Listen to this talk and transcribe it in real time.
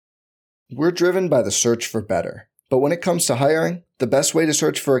We're driven by the search for better. But when it comes to hiring, the best way to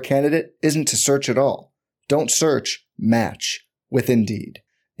search for a candidate isn't to search at all. Don't search, match with Indeed.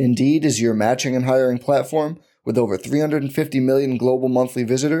 Indeed is your matching and hiring platform with over 350 million global monthly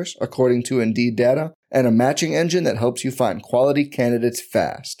visitors, according to Indeed data, and a matching engine that helps you find quality candidates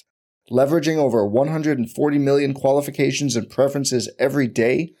fast. Leveraging over 140 million qualifications and preferences every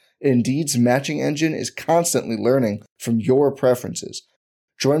day, Indeed's matching engine is constantly learning from your preferences.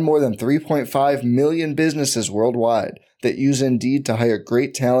 Join more than 3.5 million businesses worldwide that use Indeed to hire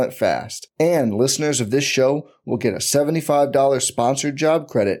great talent fast. And listeners of this show will get a $75 sponsored job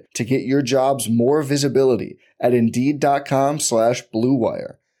credit to get your jobs more visibility at Indeed.com/Blue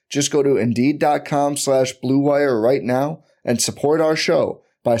Wire. Just go to Indeed.com/Blue Wire right now and support our show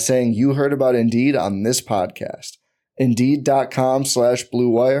by saying you heard about Indeed on this podcast. Indeed.com/Blue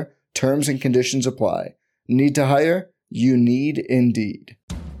Wire. Terms and conditions apply. Need to hire? You need Indeed.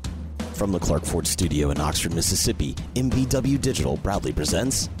 From the Clark Ford Studio in Oxford, Mississippi, MVW Digital proudly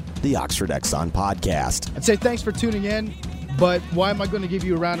presents the Oxford Exxon Podcast. I'd say thanks for tuning in, but why am I going to give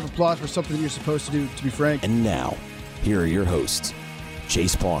you a round of applause for something that you're supposed to do, to be frank? And now, here are your hosts,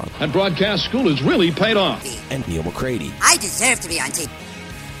 Chase Parham. And broadcast school has really paid off. And Neil McCready. I deserve to be on TV.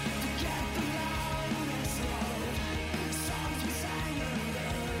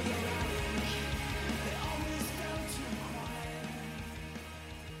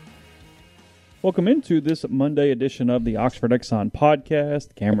 Welcome into this Monday edition of the Oxford Exxon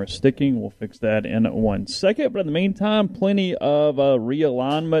Podcast. Camera's sticking. We'll fix that in 1 second. But in the meantime, plenty of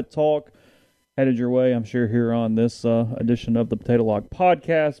realignment talk headed your way, I'm sure, here on this edition of the Potato Log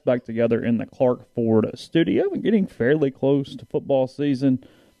Podcast. Back together in the Clark Ford studio and getting fairly close to football season.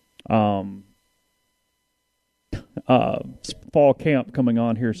 Fall camp coming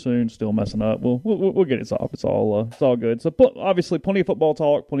on here soon. Still messing up. We'll get it solved. It's all good. So obviously, plenty of football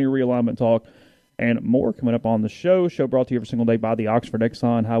talk, plenty of realignment talk, and more coming up on the show. Show brought to you every single day by the Oxford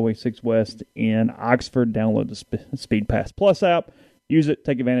Exxon, Highway 6 West in Oxford. Download the Speed Pass Plus app. Use it,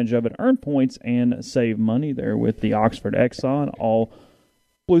 take advantage of it, earn points, and save money there with the Oxford Exxon. All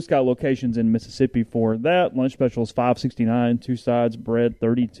Blue Sky locations in Mississippi for that. Lunch specials $5.69, 2 sides, bread,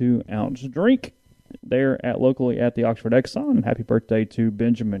 32-ounce drink. There locally at the Oxford Exxon. And happy birthday to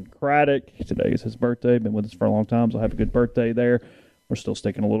Benjamin Craddock. Today is his birthday. Been with us for a long time, so have a good birthday there. We're still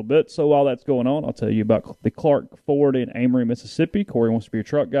sticking a little bit. So while that's going on, I'll tell you about the Clark Ford in Amory, Mississippi. Corey wants to be your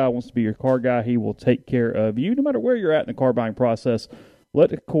truck guy, wants to be your car guy. He will take care of you no matter where you're at in the car buying process.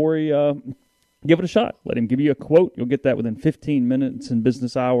 Let Corey give it a shot. Let him give you a quote. You'll get that within 15 minutes in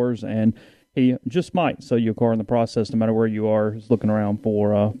business hours, and he just might sell you a car in the process no matter where you are. He's looking around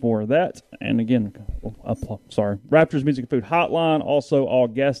for that. And again, Raptors Music and Food Hotline, also all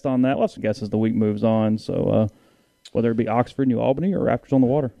guests on that. Lots of guests as the week moves on. So whether it be Oxford, New Albany, or Raptors on the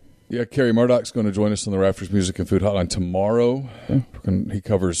Water. Yeah, Kerry Murdoch's going to join us on the Raptors Music and Food Hotline tomorrow. Okay. He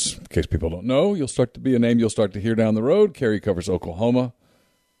covers, in case people don't know, you'll start to be a name you'll start to hear down the road. Kerry covers Oklahoma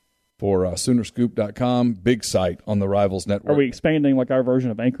for Soonerscoop.com. Big site on the Rivals Network. Are we expanding like our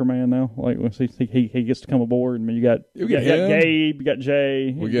version of Anchorman now? Like he gets to come aboard. I mean, you got Gabe, you got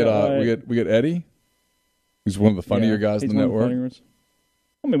Jay. We get Eddie. He's one of the funnier guys in the network.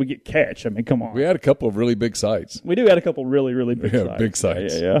 I mean, we get Catch. I mean, come on. We had a couple of really big sites. We do had a couple really, really big sites. Big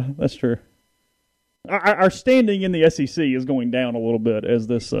sites. Yeah, that's true. Our standing in the SEC is going down a little bit as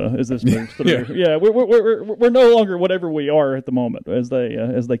this moves through. Yeah, we're no longer whatever we are at the moment as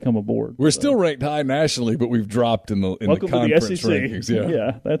they come aboard. We're still ranked high nationally, but we've dropped in the conference to the SEC. Rankings.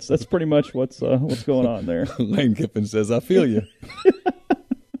 Yeah, that's pretty much what's going on there. Lane Kiffin says, "I feel you."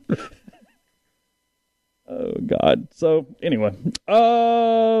 Oh God. So anyway,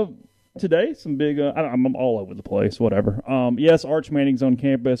 today some big. I'm all over the place. Whatever. Yes, Arch Manning's on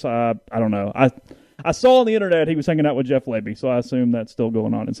campus. I don't know. I saw on the internet he was hanging out with Jeff Lebby, so I assume that's still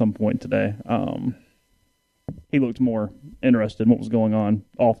going on at some point today. He looked more interested in what was going on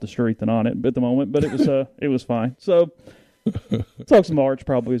off the street than on it at the moment, but it was fine. So talk some Arch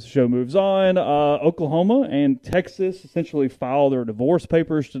probably as the show moves on. Oklahoma and Texas essentially file their divorce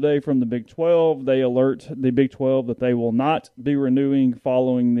papers today from the Big 12. They alert the Big 12 that they will not be renewing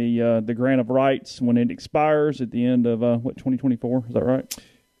following the grant of rights when it expires at the end of 2024. Is that right?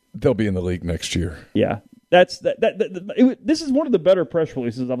 They'll be in the league next year. Yeah, this is one of the better press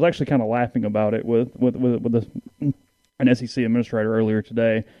releases. I was actually kind of laughing about it with an SEC administrator earlier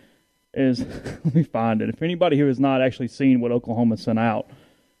today. Let me find it. If anybody who has not actually seen what Oklahoma sent out,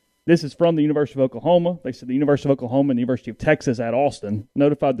 This is from the University of Oklahoma. They said the University of Oklahoma and the University of Texas at Austin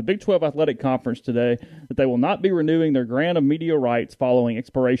notified the Big 12 Athletic Conference today that they will not be renewing their grant of media rights following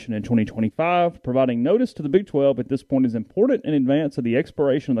expiration in 2025. Providing notice to the Big 12 at this point is important in advance of the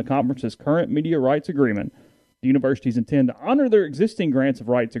expiration of the conference's current media rights agreement. The universities intend to honor their existing grants of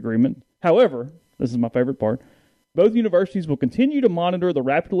rights agreement. However, this is my favorite part, both universities will continue to monitor the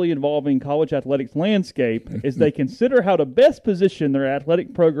rapidly evolving college athletics landscape as they consider how to best position their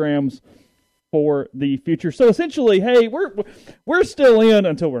athletic programs for the future. So essentially, hey, we're still in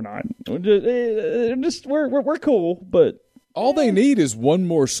until we're not. We're cool, but all they need is one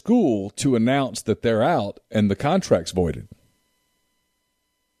more school to announce that they're out and the contract's voided.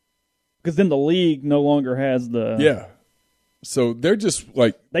 Because then the league no longer has the So they're just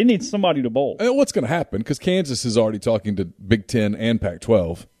like... They need somebody to bowl. What's going to happen? Because Kansas is already talking to Big Ten and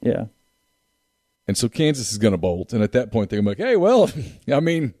Pac-12. Yeah. And so Kansas is going to bolt. And at that point, they're going to be like, hey, well, I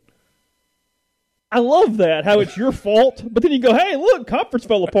mean... I love that, how it's your fault. But then you go, hey, look, conference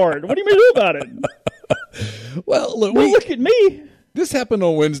fell apart. What do you mean do about it? Well, look at me. This happened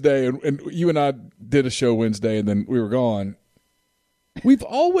on Wednesday, and you and I did a show Wednesday, and then we were gone. We've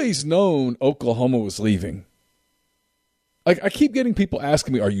always known Oklahoma was leaving. I keep getting people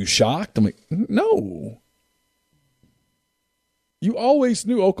asking me, are you shocked? I'm like, no. You always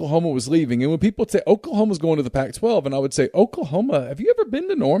knew Oklahoma was leaving. And when people say Oklahoma's going to the Pac-12, and I would say, Oklahoma, have you ever been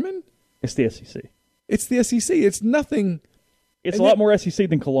to Norman? It's the SEC. It's the SEC. It's nothing. It's a lot more SEC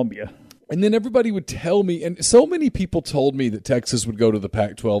than Columbia. And then everybody would tell me, and so many people told me that Texas would go to the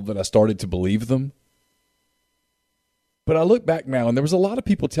Pac-12 that I started to believe them. But I look back now, and there was a lot of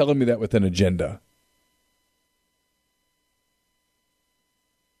people telling me that with an agenda.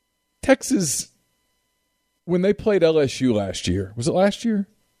 Texas, when they played LSU last year, was it last year?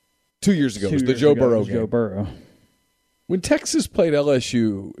 2 years ago. It was the Joe Burrow game. Joe Burrow. When Texas played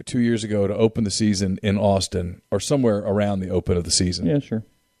LSU 2 years ago to open the season in Austin, or somewhere around the open of the season. Yeah, sure.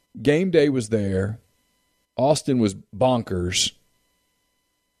 Game day was there. Austin was bonkers.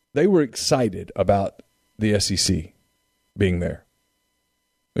 They were excited about the SEC being there.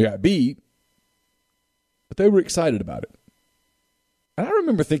 They got beat, but they were excited about it. And I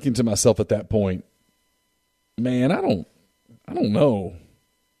remember thinking to myself at that point, man, I don't know.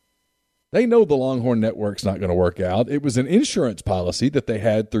 They know the Longhorn Network's not going to work out. It was an insurance policy that they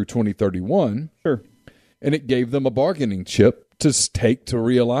had through 2031. Sure. And it gave them a bargaining chip to take to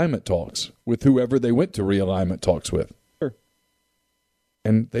realignment talks with whoever they went to realignment talks with. Sure.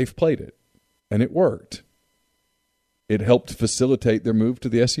 And they've played it. And it worked. It helped facilitate their move to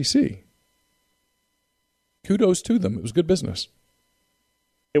the SEC. Kudos to them. It was good business.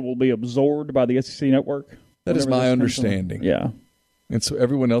 It will be absorbed by the SEC network? That is my understanding. Yeah. And so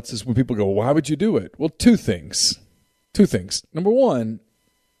everyone else is, when people go, why would you do it? Well, two things. Number one,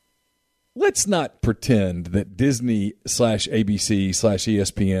 let's not pretend that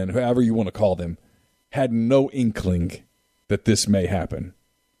Disney/ABC/ESPN, however you want to call them, had no inkling that this may happen.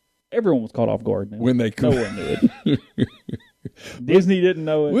 Everyone was caught off guard. Man. When they could. No one knew it. Disney didn't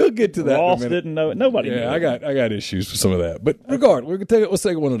know it. We'll get to that. Ross didn't know it. Nobody knew it. I got issues with some of that. But regardless, let's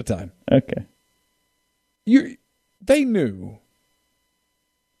take it one at a time. Okay. They knew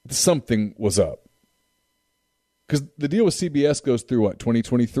something was up. Because the deal with CBS goes through,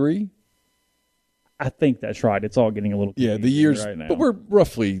 2023? I think that's right. It's all getting a little the years right now. But we're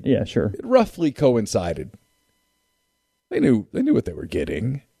roughly it roughly coincided. They knew what they were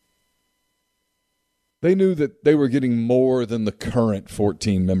getting. They knew that they were getting more than the current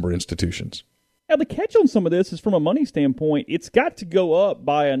 14 member institutions. Now, the catch on some of this is from a money standpoint, it's got to go up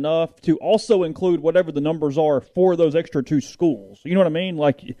by enough to also include whatever the numbers are for those extra two schools. You know what I mean?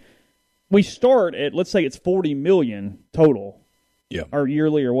 Like, we start at, let's say it's $40 million total. Yeah. Or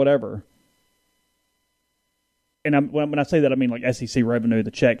yearly or whatever. And when I say that, I mean like SEC revenue, the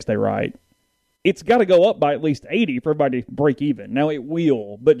checks they write. It's got to go up by at least 80 for everybody to break even. Now, it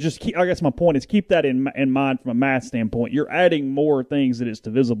will, but I guess my point is keep that in mind from a math standpoint. You're adding more things that it's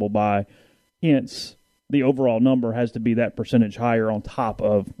divisible by. Hence, the overall number has to be that percentage higher on top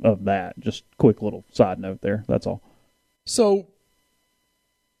of that. Just quick little side note there. That's all. So,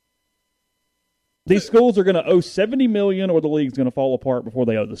 these schools are going to owe $70 million or the league's going to fall apart before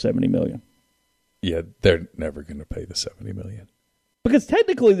they owe the $70 million. Yeah, they're never going to pay the $70 million. Because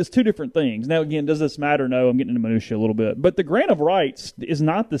technically, there's two different things. Now, again, does this matter? No, I'm getting into minutia a little bit. But the grant of rights is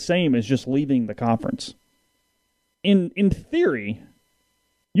not the same as just leaving the conference. In theory,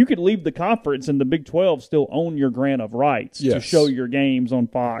 you could leave the conference and the Big 12 still own your grant of rights to show your games on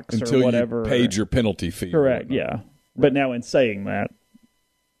Fox until or whatever. Until you paid your penalty fee. Correct, yeah. But now in saying that,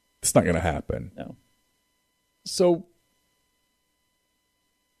 it's not going to happen. No. So,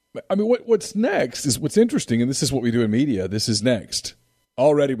 I mean, what's next is what's interesting, and this is what we do in media. This is next.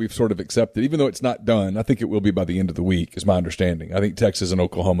 Already we've sort of accepted, even though it's not done, I think it will be by the end of the week, is my understanding. I think Texas and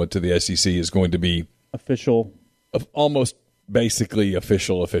Oklahoma to the SEC is going to be official, almost basically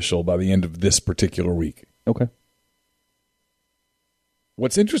official by the end of this particular week. Okay.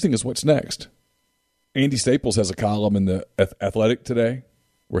 What's interesting is what's next. Andy Staples has a column in the Athletic today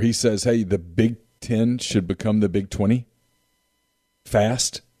where he says, hey, the Big 10 should become the Big 20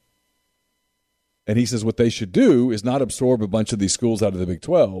 fast. And he says what they should do is not absorb a bunch of these schools out of the Big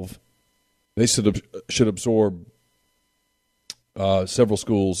 12. They should absorb several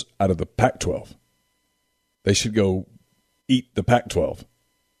schools out of the Pac-12. They should go eat the Pac-12.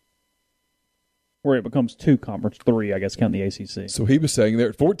 Where it becomes 2 conference, 3, I guess, count the ACC. So he was saying they're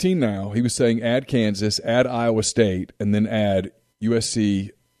at 14 now. He was saying add Kansas, add Iowa State, and then add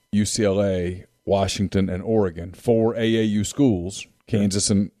USC, UCLA, Washington, and Oregon. 4 AAU schools, Kansas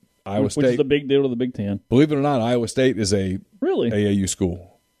and Iowa State. Which is a big deal to the Big Ten. Believe it or not, Iowa State is a really AAU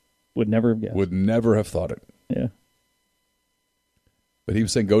school. Would never have guessed. Would never have thought it. Yeah. But he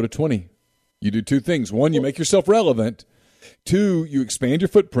was saying go to 20. You do 2 things. 1, you make yourself relevant. 2, you expand your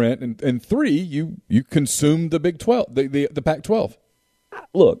footprint, and 3, you consume the Big 12, the Pac-12.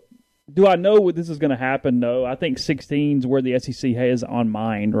 Look, do I know what this is going to happen? No, I think 16 is where the SEC has on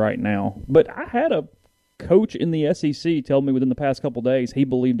mind right now. But I had a coach in the SEC tell me within the past couple of days he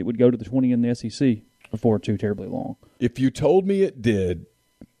believed it would go to the 20 in the SEC before too terribly long. If you told me it did,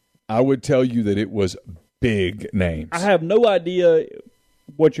 I would tell you that it was big names. I have no idea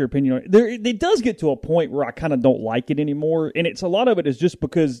what's your opinion on it. It does get to a point where I kind of don't like it anymore, and a lot of it is just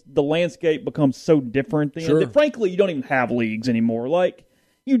because the landscape becomes so different then that frankly you don't even have leagues anymore. Like,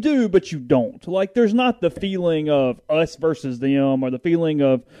 you do, but you don't. Like, there's not the feeling of us versus them or the feeling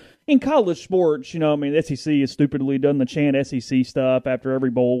of in college sports, I mean, the SEC has stupidly done the chant SEC stuff after every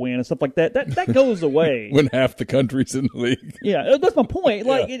bowl win and stuff like that. That goes away. When half the country's in the league. Yeah, that's my point.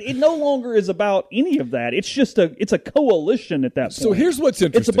 Like, it no longer is about any of that. It's just it's a coalition at that point. So here's what's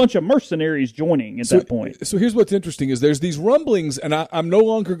interesting. It's a bunch of mercenaries joining at that point. So here's what's interesting is there's these rumblings, and I'm no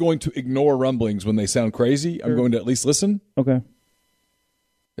longer going to ignore rumblings when they sound crazy. I'm going to at least listen. Okay.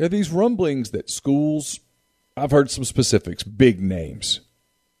 There are these rumblings that schools, I've heard some specifics, big names,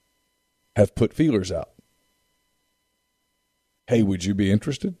 have put feelers out. Hey, would you be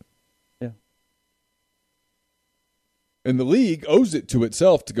interested? Yeah. And the league owes it to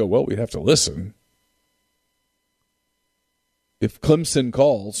itself to go, well, we'd have to listen. If Clemson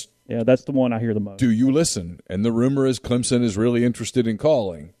calls. Yeah, that's the one I hear the most. Do you listen? And the rumor is Clemson is really interested in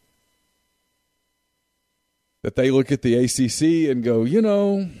calling. That they look at the ACC and go,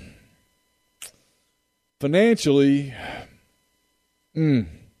 financially,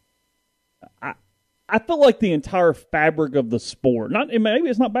 I feel like the entire fabric of the sport, maybe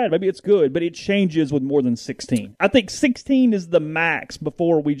it's not bad, maybe it's good, but it changes with more than 16. I think 16 is the max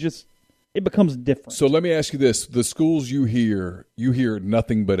before it becomes different. So let me ask you this. The schools you hear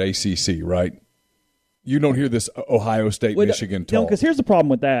nothing but ACC, right? You don't hear this Ohio State, Michigan talk. Because here's the problem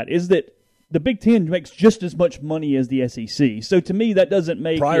with that, is that the Big Ten makes just as much money as the SEC. So to me, that doesn't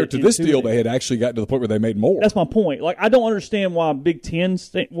make Prior to this deal, they had actually gotten to the point where they made more. That's my point. Like, I don't understand why Big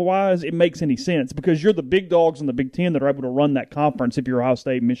Ten-wise it makes any sense, because you're the big dogs in the Big Ten that are able to run that conference if you're Ohio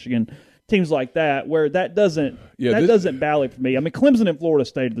State, Michigan, teams like that, where that doesn't bally for me. I mean, Clemson and Florida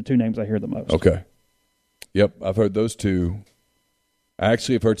State are the 2 names I hear the most. Okay. Yep, I've heard those 2. I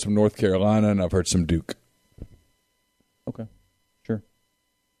actually have heard some North Carolina, and I've heard some Duke. Okay. Sure.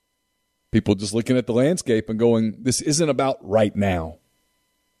 People just looking at the landscape and going, this isn't about right now.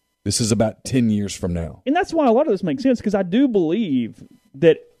 This is about 10 years from now. And that's why a lot of this makes sense, because I do believe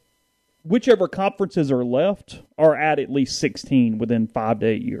that whichever conferences are left are at least 16 within 5 to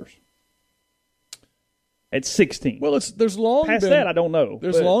 8 years. At 16. Well, there's long past been, that, I don't know.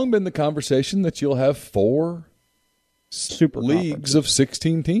 There's long been the conversation that you'll have 4 super leagues of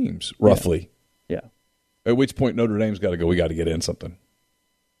 16 teams, roughly. Yeah. At which point Notre Dame's got to go, we got to get in something.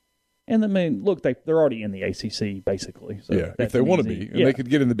 And I mean, look, they're already in the ACC, basically. So yeah, if they want to be. And they could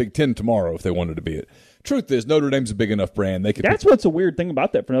get in the Big Ten tomorrow if they wanted to be it. Truth is, Notre Dame's a big enough brand. That's what's a weird thing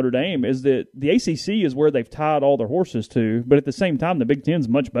about that for Notre Dame, is that the ACC is where they've tied all their horses to, but at the same time, the Big Ten's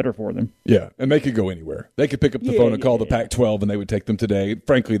much better for them. Yeah, and they could go anywhere. They could pick up the phone and call the Pac-12, and they would take them today.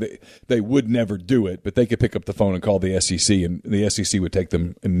 Frankly, they would never do it, but they could pick up the phone and call the SEC, and the SEC would take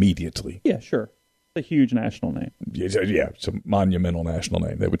them immediately. Yeah, sure. It's a huge national name. Yeah, it's a monumental national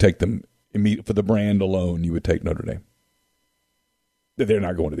name. They would take them immediately. For the brand alone, you would take Notre Dame. They're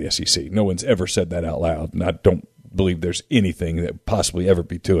not going to the SEC. No one's ever said that out loud, and I don't believe there's anything that would possibly ever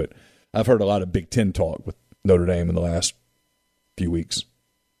be to it. I've heard a lot of Big Ten talk with Notre Dame in the last few weeks.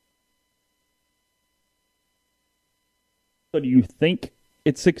 So do you think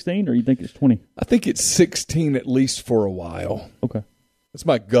it's 16 or you think it's 20? I think it's 16 at least for a while. Okay. That's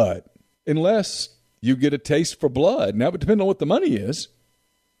my gut. Unless you get a taste for blood. Now, it would depend on what the money is.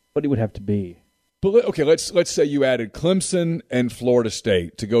 But it would have to be. But okay, let's say you added Clemson and Florida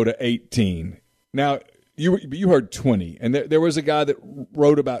State to go to 18. Now, you heard 20, and there was a guy that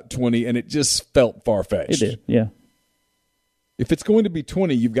wrote about 20, and it just felt far-fetched. It did, yeah. If it's going to be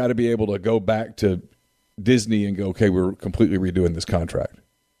 20, you've got to be able to go back to Disney and go, okay, we're completely redoing this contract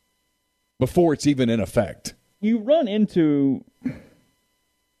before it's even in effect. You run into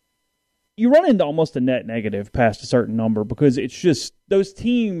almost a net negative past a certain number because it's just those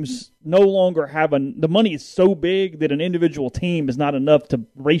teams no longer have the money is so big that an individual team is not enough to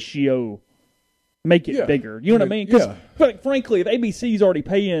make it bigger. You know what I mean? Because frankly, if ABC's already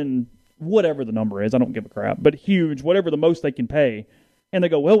paying whatever the number is, I don't give a crap, but huge, whatever the most they can pay, and they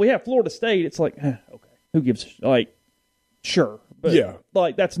go, well, we have Florida State, it's like, okay, who gives, like, sure. But,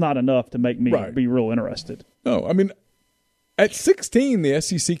 like, that's not enough to make me be real interested. No, I mean, at 16, the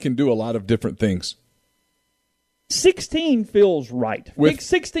SEC can do a lot of different things. 16 feels right.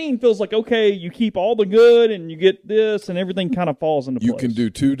 16 feels like, okay, you keep all the good and you get this and everything kind of falls into place. You can do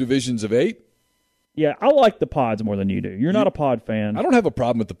 2 divisions of 8. Yeah, I like the pods more than you do. You're not a pod fan. I don't have a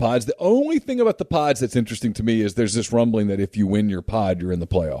problem with the pods. The only thing about the pods that's interesting to me is there's this rumbling that if you win your pod, you're in the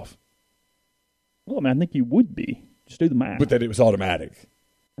playoff. Well, I mean, I think you would be. Just do the math. But that it was automatic.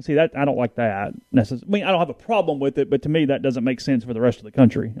 See, that I don't like that. I mean, I don't have a problem with it, but to me, that doesn't make sense for the rest of the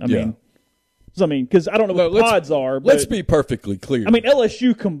country. I mean, because I don't know what the pods are. But, let's be perfectly clear. I mean,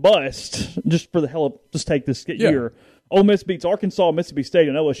 LSU combust just for the hell of just take this year. Ole Miss beats Arkansas, Mississippi State,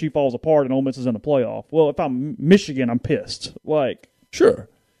 and LSU falls apart, and Ole Miss is in the playoff. Well, if I'm Michigan, I'm pissed. Sure.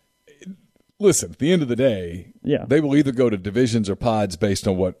 Listen, at the end of the day, they will either go to divisions or pods based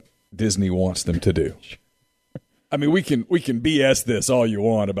on what Disney wants them to do. I mean, we can BS this all you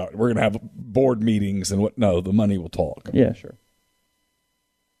want about we're going to have board meetings and what. No, the money will talk. Yeah, sure.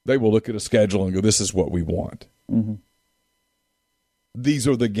 They will look at a schedule and go, this is what we want. Mm-hmm. These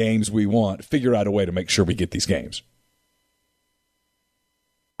are the games we want. Figure out a way to make sure we get these games.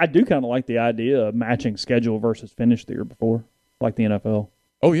 I do kind of like the idea of matching schedule versus finish the year before, like the NFL.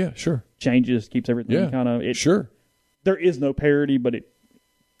 Oh, yeah, sure. Changes, keeps everything kind of... Sure. There is no parity, but it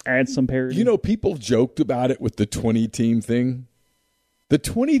adds some parity. You know, people joked about it with the 20-team thing. The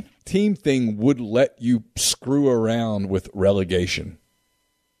 20-team thing would let you screw around with relegation,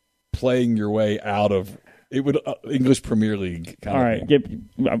 playing your way out of... It would English Premier League kind All of right, thing.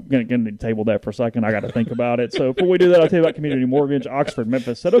 I'm going to table that for a second. I got to think about it. So before we do that, I'll tell you about Community Mortgage, Oxford,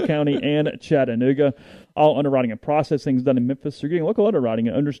 Memphis, Seto County, and Chattanooga. All underwriting and processing is done in Memphis. So you're getting local underwriting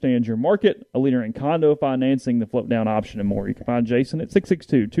and understands your market. A leader in condo financing, the float down option, and more. You can find Jason at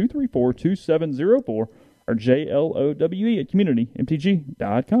 662-234-2704 or JLOWE at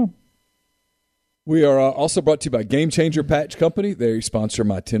communitymtg.com. We are also brought to you by Game Changer Patch Company. They sponsor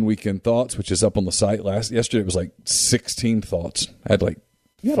my 10 Weekend Thoughts, which is up on the site. Yesterday it was like 16 thoughts. I had like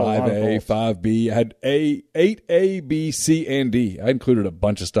 5A, 5B. I had 8A, B, C, and D. I included a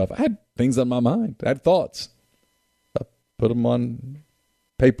bunch of stuff. I had things on my mind. I had thoughts. I put them on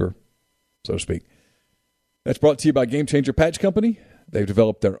paper, so to speak. That's brought to you by Game Changer Patch Company. They've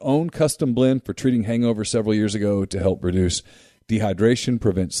developed their own custom blend for treating hangovers several years ago to help reduce dehydration,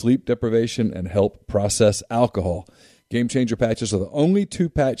 prevent sleep deprivation, and help process alcohol. Game Changer patches are the only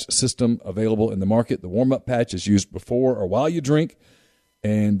 2-patch system available in the market. The warm-up patch is used before or while you drink,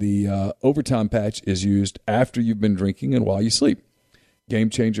 and the overtime patch is used after you've been drinking and while you sleep. Game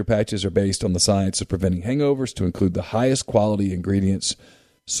Changer patches are based on the science of preventing hangovers to include the highest quality ingredients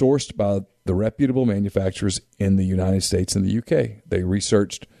sourced by the reputable manufacturers in the United States and the UK. They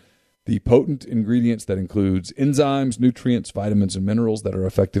researched the potent ingredients that includes enzymes, nutrients, vitamins, and minerals that are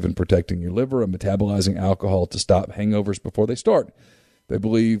effective in protecting your liver and metabolizing alcohol to stop hangovers before they start. They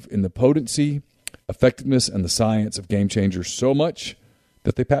believe in the potency, effectiveness, and the science of Game Changers so much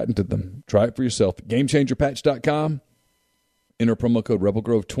that they patented them. Try it for yourself at GameChangerPatch.com. Enter promo code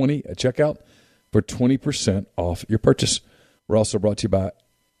RebelGrove20 at checkout for 20% off your purchase. We're also brought to you by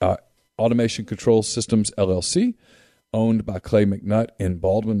Automation Control Systems, LLC. Owned by Clay McNutt in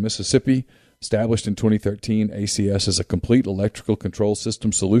Baldwin, Mississippi. Established in 2013, ACS is a complete electrical control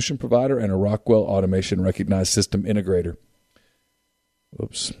system solution provider and a Rockwell Automation recognized system integrator.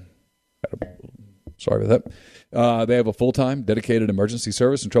 Oops. Sorry about that. They have a full-time, dedicated emergency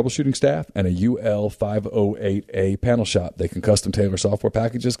service and troubleshooting staff and a UL 508A panel shop. They can custom tailor software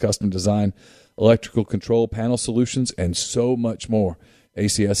packages, custom design electrical control panel solutions, and so much more.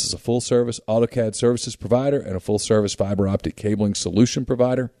 ACS is a full-service AutoCAD services provider and a full-service fiber optic cabling solution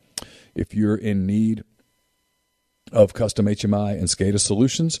provider. If you're in need of custom HMI and SCADA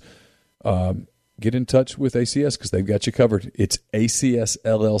solutions, get in touch with ACS because they've got you covered. It's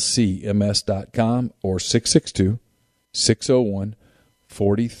acsllcms.com or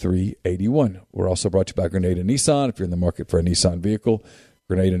 662-601-4381. We're also brought to you by Grenada Nissan. If you're in the market for a Nissan vehicle,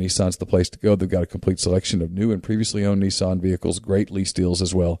 Grenada Nissan's the place to go. They've got a complete selection of new and previously owned Nissan vehicles, great lease deals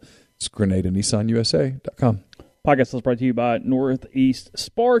as well. It's GrenadaNissanUSA.com. Podcast is brought to you by Northeast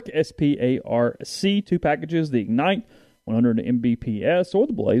Spark, SPARC. 2 packages, the Ignite, 100 Mbps, or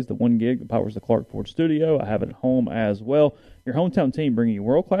the Blaze, the 1 gig that powers the Clark Ford studio. I have it at home as well. Your hometown team bringing you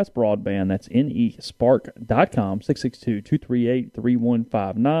world-class broadband. That's nespark.com,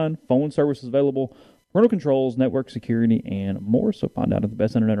 662-238-3159. Phone service is available, parental controls, network security, and more. So find out if the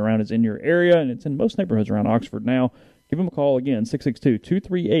best internet around is in your area, and it's in most neighborhoods around Oxford now. Give them a call again,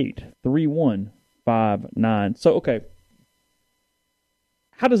 662-238-3159. So, okay.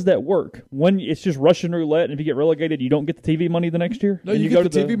 How does that work? When it's just Russian roulette, and if you get relegated, you don't get the TV money the next year? No, you get the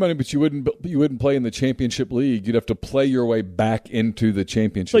TV money, but you wouldn't play in the championship league. You'd have to play your way back into the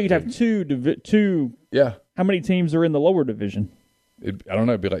championship. So you'd league. have two. Yeah. How many teams are in the lower division? I don't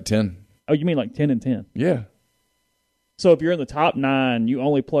know. It'd be like 10. Oh, you mean like 10 and 10? Yeah. So if you're in the top 9, you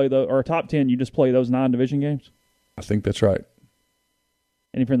only play or top 10, you just play those 9 division games? I think that's right.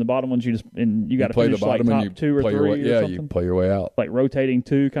 And if you're in the bottom ones, you got to play finish the bottom like and top you 2 or 3 your way, or yeah, something? you play your way out. Like rotating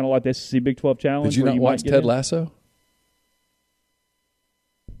 2, kind of like the SEC Big 12 Challenge. Did you not watch Ted Lasso?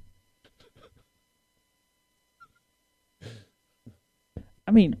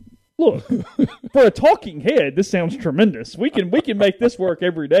 I mean, look, for a talking head, this sounds tremendous. We can make this work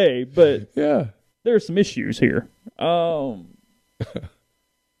every day, but yeah, there are some issues here.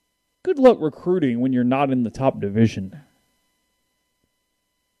 Good luck recruiting when you're not in the top division.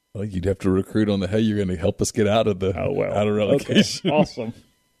 Well, you'd have to recruit on the, hey, you're going to help us get out of relegation. Okay. Awesome.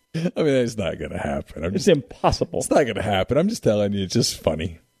 I mean, it's not going to happen. It's impossible. It's not going to happen. I'm just telling you, it's just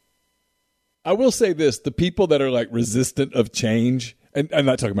funny. I will say this, the people that are like resistant of change, and I'm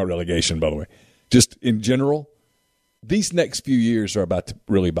not talking about relegation, by the way, just in general, these next few years are about to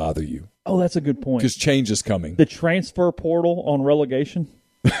really bother you. Oh, that's a good point. Because change is coming. The transfer portal on relegation.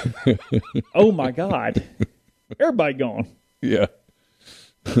 Oh, my God. Everybody gone. Yeah.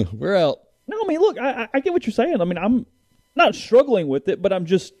 We're out. No, I mean, look, I get what you're saying. I mean, I'm not struggling with it, but I'm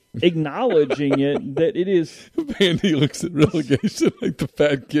just acknowledging it that it is. Vandy looks at relegation like the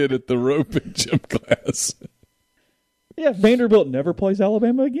fat kid at the rope in gym class. Yeah, Vanderbilt never plays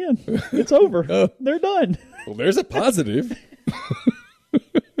Alabama again. It's over. They're done. Well, there's a positive.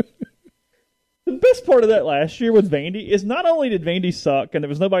 The best part of that last year with Vandy is not only did Vandy suck and there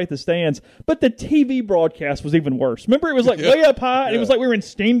was nobody at the stands, but the TV broadcast was even worse. Remember, it was like way up high, and it was like we were in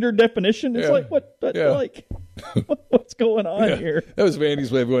standard definition. It's like, what's going on here? That was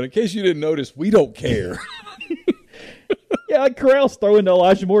Vandy's way of going, in case you didn't notice, we don't care. Yeah, like Corral's throwing to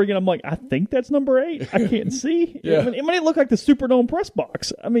Elijah Morgan. I'm like, I think that's number 8. I can't see. Yeah. I mean, it looked like the Superdome press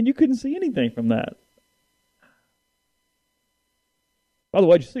box. I mean, you couldn't see anything from that. By the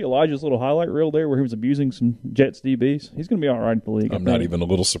way, did you see Elijah's little highlight reel there where he was abusing some Jets DBs? He's going to be all right in the league. I'm not even a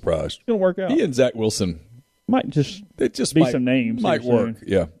little surprised. It's going to work out. He and Zach Wilson might just be some names. Might work,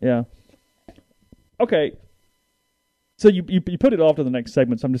 yeah. Yeah. Okay. So you put it off to the next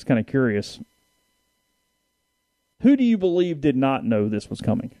segment, so I'm just kind of curious. Who do you believe did not know this was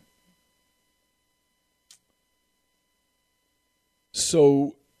coming?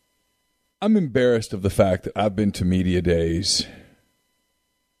 So I'm embarrassed of the fact that I've been to media days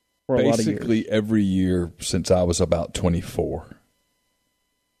for a lot of years. Basically every year since I was about 24.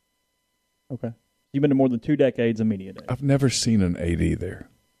 Okay. You've been to more than 2 decades of media days. I've never seen an AD there.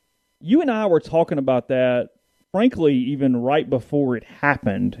 You and I were talking about that, frankly, even right before it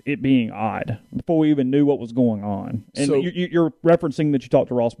happened, it being odd, before we even knew what was going on. And So- you're referencing that you talked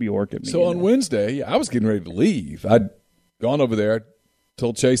to Ross Bjork at media So on day. Wednesday, I was getting ready to leave. I'd gone over there,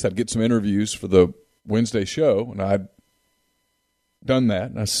 told Chase I'd get some interviews for the Wednesday show, and I'd done that.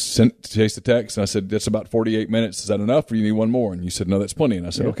 And I sent Chase the text, and I said, that's about 48 minutes. Is that enough, or you need one more? And you said, no, that's plenty. And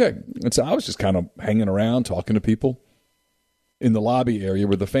I said, okay. And so I was just kind of hanging around, talking to people in the lobby area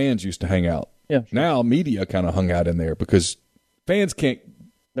where the fans used to hang out. Yeah, sure. Now media kind of hung out in there because fans can't.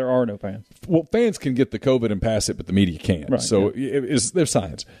 There are no fans. Well, fans can get the COVID and pass it, but the media can't. Right, so there's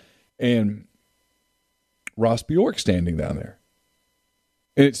science. And Ross Bjork standing down there.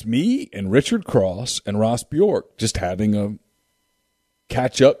 And it's me and Richard Cross and Ross Bjork just having a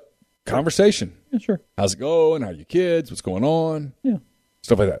catch-up conversation. Yeah, sure. How's it going? How are your kids? What's going on? Yeah.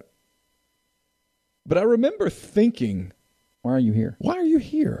 Stuff like that. But I remember thinking, Why are you here? why are you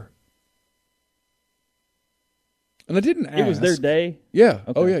here? And I didn't ask. It was their day. Yeah.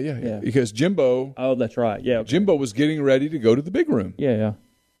 Okay. Oh, yeah. Because Jimbo Oh, that's right. Yeah. Okay. Jimbo was getting ready to go to the big room. Yeah.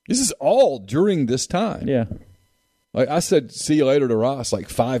 This is all during this time. Yeah. Like I said, see you later to Ross like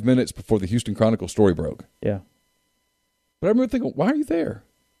 5 minutes before the Houston Chronicle story broke. Yeah. But I remember thinking, why are you there?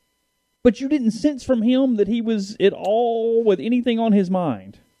 But you didn't sense from him that he was at all with anything on his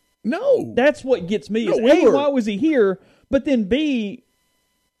mind. No. That's what gets me. No, Is we A, were- why was he here? But then B,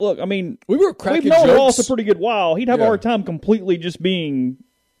 look, I mean, We were cracking we've known jokes. Ross a pretty good while. He'd have Yeah. a hard time completely just being.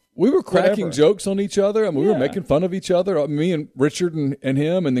 We were cracking Whatever. jokes on each other. I mean, we were Yeah. making fun of each other. Me and Richard and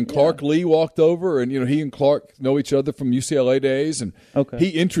him, and then Clark Lee walked over, and he and Clark know each other from UCLA days, and Okay. he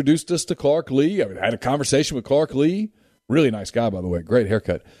introduced us to Clark Lee. I had a conversation with Clark Lee. Really nice guy, by the way. Great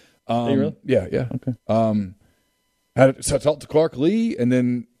haircut. Did he really? Yeah. Okay. So I talked to Clark Lee, and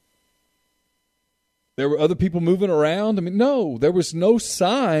then there were other people moving around. I mean, no, there was no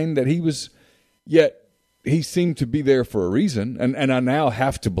sign that he was, yet he seemed to be there for a reason. And I now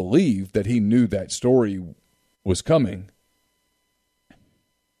have to believe that he knew that story was coming.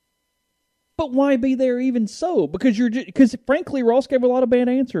 But why be there even so? Because frankly, Ross gave a lot of bad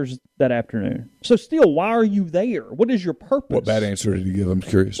answers that afternoon. So still, why are you there? What is your purpose? What bad answer did he give? I'm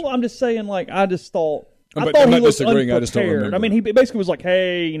curious. Well, I'm just saying, like, I just thought. I'm I not- thought I'm he not looked disagreeing, I just don't unprepared. remember. I mean, he basically was like,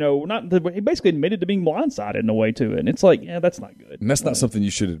 "Hey, he basically admitted to being blindsided in a way to it." And it's like, yeah, that's not good. And that's not something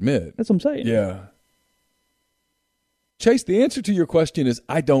you should admit. That's what I'm saying. Yeah. Chase, the answer to your question is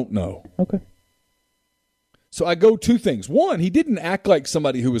I don't know. Okay. So I go two things. One, he didn't act like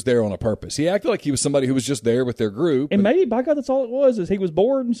somebody who was there on a purpose. He acted like he was somebody who was just there with their group. And maybe, by God, that's all it was. Is he was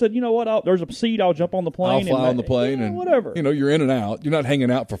bored and said, "You know what? There's a seat. I'll jump on the plane. I'll fly and on the plane yeah, and whatever." You're in and out. You're not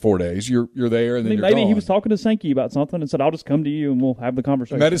hanging out for 4 days. You're there and then you're Maybe gone. he was talking to Sankey about something and said, "I'll just come to you and we'll have the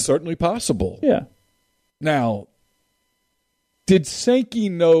conversation." And that is certainly possible. Yeah. Now, did Sankey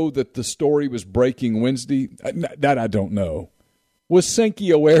know that the story was breaking Wednesday? That I don't know. Was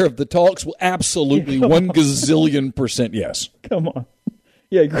Sankey aware of the talks? Well, absolutely, 1 gazillion % yes. Come on.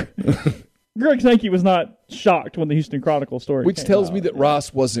 Yeah. Greg Sankey was not shocked when the Houston Chronicle story Which came tells out. me that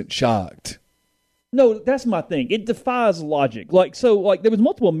Ross wasn't shocked. No, that's my thing. It defies logic. Like there was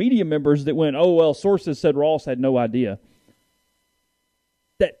multiple media members that went, "Oh, well, sources said Ross had no idea."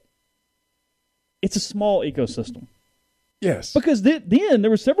 That it's a small ecosystem. Yes. Because then there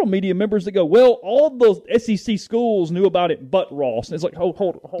were several media members that go, "Well, all the SEC schools knew about it but Ross." And it's like, hold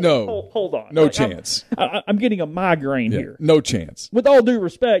on. No Like, chance. I'm getting a migraine Yeah, here. no chance. With all due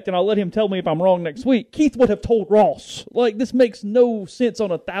respect, and I'll let him tell me if I'm wrong next week, Keith would have told Ross. Like, this makes no sense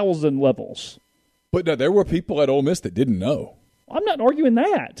on 1,000 levels. But no, there were people at Ole Miss that didn't know. I'm not arguing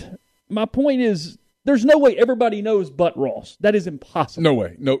that. My point is, there's no way everybody knows but Ross. That is impossible. No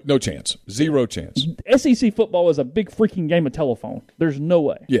way. No chance. Zero chance. SEC football is a big freaking game of telephone. There's no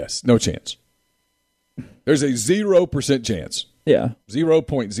way. Yes, no chance. There's a 0% chance. Yeah.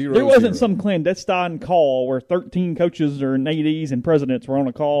 0.00. There wasn't some clandestine call where 13 coaches or ADs and presidents were on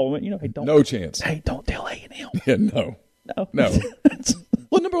a call. Hey, don't. No chance. Hey, don't tell A&M. Yeah, no. No.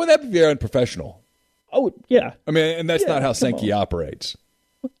 Well, number one, that would be very unprofessional. Oh, yeah. I mean, and that's Yeah, not how come Sankey operates.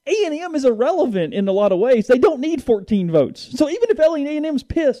 A&M is irrelevant in a lot of ways. They don't need 14 votes. So even if A&M's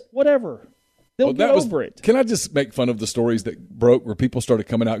pissed, whatever. They'll get over it. Can I just make fun of the stories that broke where people started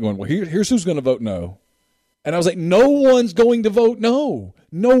coming out going, well, here's who's going to vote no. And I was like, no one's going to vote no.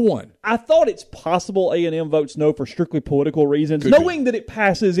 No one. I thought it's possible A&M votes no for strictly political reasons, Could knowing that it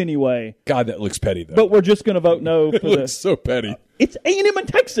passes anyway. God, that looks petty, though. But we're just going to vote no it for looks this. so petty. It's A&M in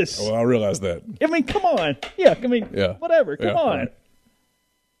Texas. Well, I realize that. I mean, come on. Yeah, I mean, Yeah. whatever. Come Yeah. on.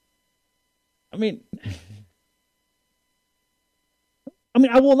 I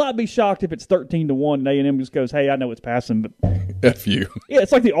mean, I will not be shocked if it's 13-1 and A&M just goes, "Hey, I know it's passing," but F you. yeah,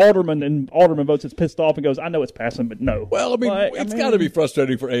 it's like the alderman and alderman votes. It's pissed off and goes, "I know it's passing, but no." Well, I mean, it's got to be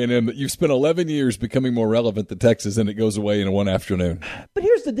frustrating for A&M that you've spent 11 years becoming more relevant than Texas, and it goes away in one afternoon. But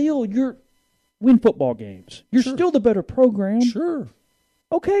here's the deal: win football games. You're still the better program. Sure.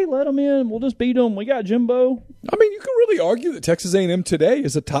 Okay, let them in. We'll just beat them. We got Jimbo. I mean, you can really argue that Texas A&M today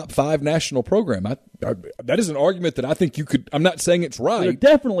is a top 5 national program. That is an argument that I think you could. I'm not saying it's They're right.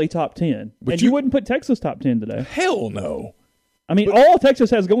 definitely top 10. But and you you- wouldn't put Texas top 10 today. Hell no. I mean, all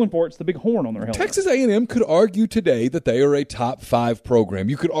Texas has going for it's the big horn on their helmet. Texas A&M could argue today that they are a top 5 program.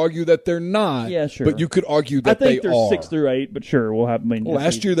 You could argue that they're not. Yeah, sure. But you could argue I that think they they're are. 6 through 8, but sure, we'll have.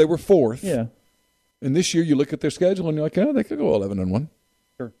 Last year they were 4th. yeah. And this year you look at their schedule and you're like, oh, they could go 11-1.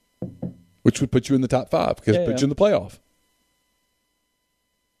 Sure. Which would put you in the top 5 because it puts you in the playoff.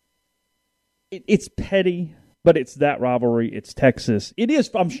 It's petty, but it's that rivalry. It's Texas. It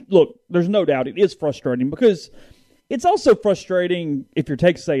is. Look, there's no doubt it is frustrating because It's also frustrating if you're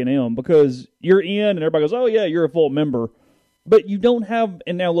Texas A&M because you're in and everybody goes, oh, yeah, you're a full member. But you don't have –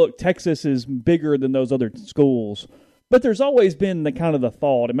 and now, look, Texas is bigger than those other schools. But there's always been the kind of the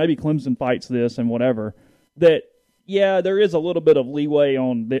thought, and maybe Clemson fights this and whatever, that, yeah, there is a little bit of leeway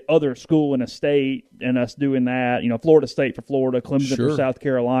on the other school in a state and us doing that. Florida State for Florida, Clemson for South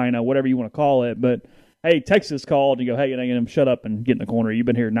Carolina, whatever you want to call it. But – hey, Texas called and you go, hey, A&M, shut up and get in the corner. You've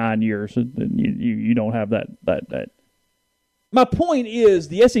been here 9 years. You don't have that. My point is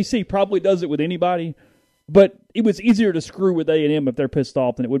the SEC probably does it with anybody, but it was easier to screw with A&M if they're pissed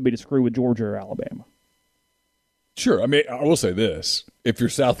off than it would be to screw with Georgia or Alabama. Sure. I mean, I will say this. If you're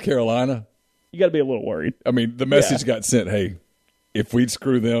South Carolina, you got to be a little worried. I mean, the message got sent, hey, if we'd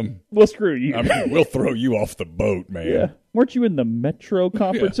screw them, we'll screw you. I mean, we'll throw you off the boat, man. Yeah. Weren't you in the Metro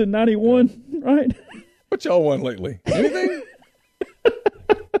Conference in 91, right? What y'all won lately? Anything?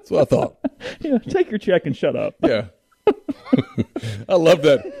 That's what I thought. Yeah, take your check and shut up. Yeah. I love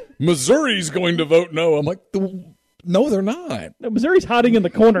that. Missouri's going to vote no. I'm like, no, they're not. No, Missouri's hiding in the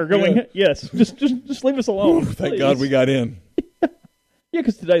corner going, yes, just leave us alone. Thank God we got in. Yeah,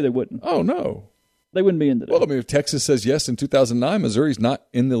 because today they wouldn't. Oh, no. They wouldn't be in today. Well, I mean, if Texas says yes in 2009, Missouri's not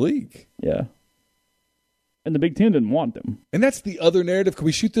in the league. Yeah. And the Big Ten didn't want them. And that's the other narrative. Can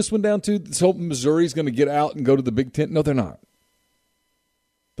we shoot this one down, too? So Missouri's going to get out and go to the Big Ten? No, they're not.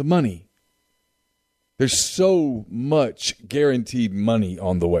 The money. There's so much guaranteed money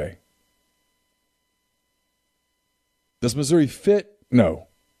on the way. Does Missouri fit? No.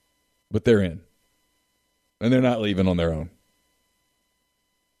 But they're in. And they're not leaving on their own.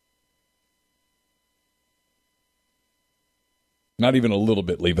 Not even a little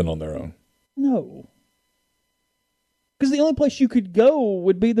bit leaving on their own. No. Because the only place you could go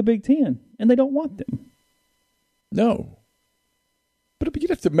would be the Big Ten, and they don't want them. No. But you'd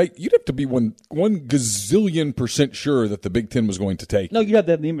have to be one gazillion % sure that the Big Ten was going to take. No, you'd have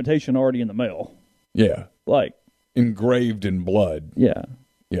to have the invitation already in the mail. Yeah. Like. Engraved in blood. Yeah.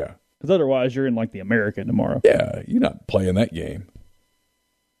 Yeah. Because otherwise you're in like the American tomorrow. Yeah, you're not playing that game.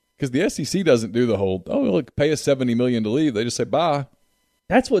 Because the SEC doesn't do the whole, look, pay us $70 million to leave. They just say bye.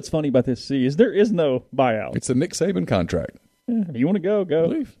 That's what's funny about this is there is no buyout. It's a Nick Saban contract. Yeah, if you want to go, go.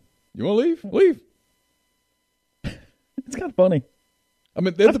 Leave. You want to leave? Leave. It's kind of funny. I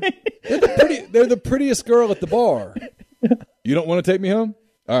mean, they're the prettiest girl at the bar. You don't want to take me home?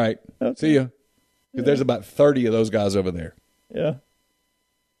 All right. Okay. See ya. Because there's about 30 of those guys over there. Yeah.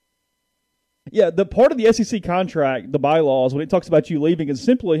 Yeah, the part of the SEC contract, the bylaws, when it talks about you leaving, is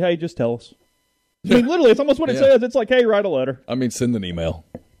simply, hey, just tell us. I mean, literally, it's almost what it says. It's like, hey, write a letter. I mean, send an email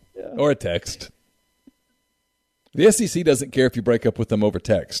or a text. The SEC doesn't care if you break up with them over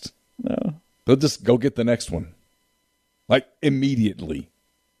text. No. They'll just go get the next one. Like, immediately.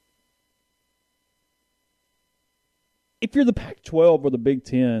 If you're the Pac-12 or the Big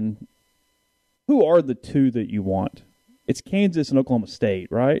Ten, who are the two that you want? It's Kansas and Oklahoma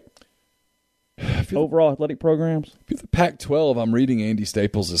State, right? Overall athletic programs? If you're the Pac-12, I'm reading Andy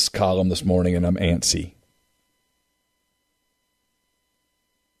Staples' column this morning, and I'm antsy.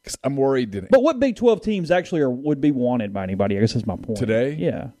 Because I'm worried. But what Big 12 teams actually would be wanted by anybody? I guess that's my point. Today?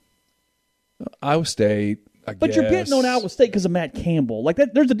 Yeah. Iowa State, I guess. But you're getting on Iowa State because of Matt Campbell. Like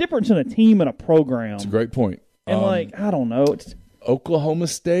that, there's a difference in a team and a program. It's a great point. And I don't know. It's Oklahoma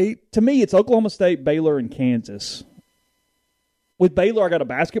State? To me, it's Oklahoma State, Baylor, and Kansas. With Baylor, I got a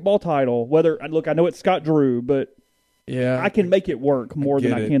basketball title. I know it's Scott Drew, but I can make it work more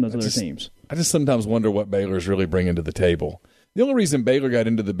than I can those other teams. I just sometimes wonder what Baylor's really bringing to the table. The only reason Baylor got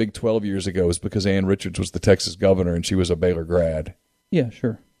into the Big 12 years ago is because Ann Richards was the Texas governor and she was a Baylor grad. Yeah,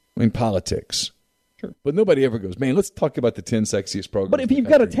 sure. I mean, politics. Sure. But nobody ever goes, man, let's talk about the 10 sexiest programs. But if you've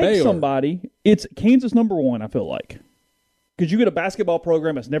got to take somebody, it's Kansas number one, I feel like. Because you get a basketball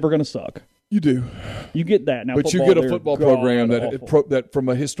program that's never going to suck. You do. You get that. Now, but you get a football program that, from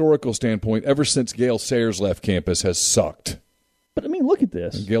a historical standpoint, ever since Gale Sayers left campus, has sucked. But, I mean, look at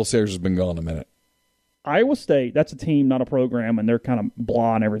this. And Gale Sayers has been gone a minute. Iowa State, that's a team, not a program, and they're kind of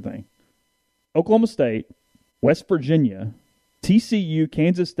blah and everything. Oklahoma State, West Virginia, TCU,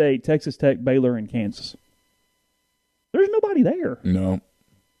 Kansas State, Texas Tech, Baylor, and Kansas. There's nobody there. No.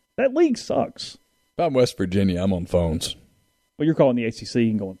 That league sucks. If I'm West Virginia, I'm on phones. Well, you're calling the ACC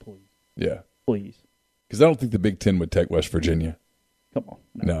and going, please. Yeah. Please. Because I don't think the Big Ten would take West Virginia. Come on.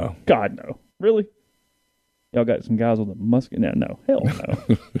 No. God, no. Really? Y'all got some guys with a musket? No. Hell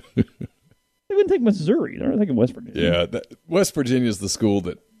no. They wouldn't take Missouri. They're thinking West Virginia. Yeah. West Virginia is the school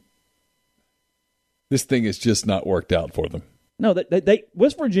that this thing has just not worked out for them. No,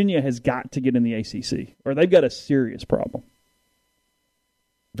 West Virginia has got to get in the ACC, or they've got a serious problem.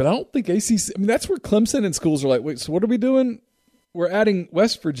 But I don't think ACC. I mean, that's where Clemson and schools are like, wait, so what are we doing? We're adding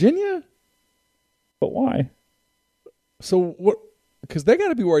West Virginia? But why? So what? Because they got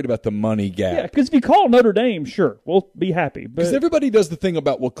to be worried about the money gap. Yeah, because if you call Notre Dame, sure, we'll be happy. Because everybody does the thing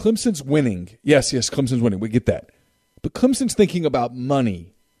about, well, Clemson's winning. Yes, Clemson's winning. We get that. But Clemson's thinking about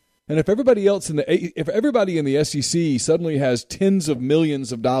money. And if everybody in the SEC suddenly has tens of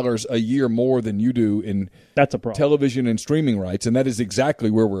millions of dollars a year more than you do in that's a problem. Television and streaming rights, and that is exactly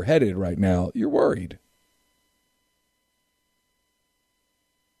where we're headed right now, you're worried.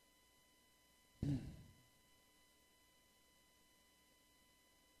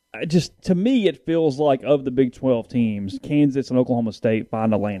 To me, it feels like of the Big 12 teams, Kansas and Oklahoma State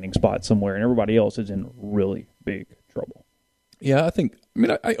find a landing spot somewhere, and everybody else is in really big trouble. Yeah, I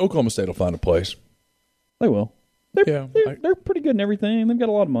Oklahoma State will find a place. They will. They're pretty good in everything. They've got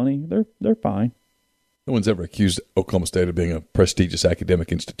a lot of money. They're fine. No one's ever accused Oklahoma State of being a prestigious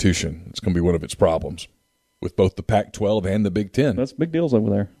academic institution. It's going to be one of its problems with both the Pac-12 and the Big Ten. That's big deals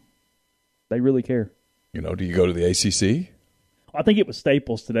over there. They really care. Do you go to the ACC? I think it was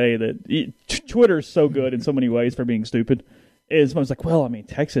Staples today that Twitter's so good in so many ways for being stupid. Someone's like, well, I mean,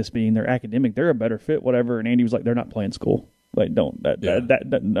 Texas being their academic, they're a better fit, whatever. And Andy was like, they're not playing school. Like, don't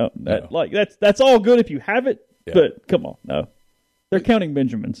like that's all good if you have it, but come on, no. They're counting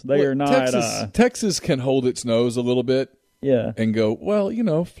Benjamins. They are not. Texas can hold its nose a little bit, and go,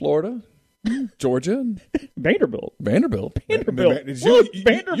 well, Florida, Georgia, Vanderbilt. Vanderbilt.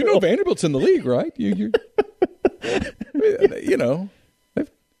 Vanderbilt. Vanderbilt's in the league, right?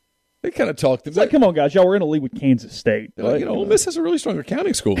 They kind of talk. It's like, come on, guys, y'all, we're in a league with Kansas State. Ole Miss has a really strong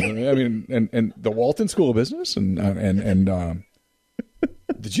accounting school. I mean, and the Walton School of Business, and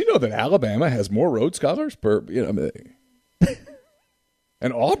did you know that Alabama has more Rhodes Scholars per?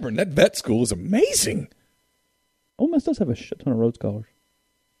 And Auburn, that vet school is amazing. Ole Miss does have a shit ton of Rhodes Scholars,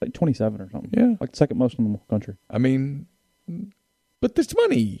 like 27 or something. Yeah, like the second most in the country. I mean, but there's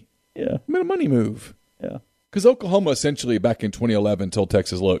money. Yeah, I mean, a money move. Yeah, because Oklahoma essentially back in 2011 told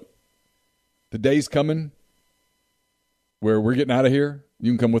Texas, look. The day's coming where we're getting out of here.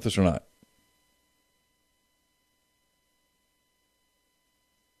 You can come with us or not.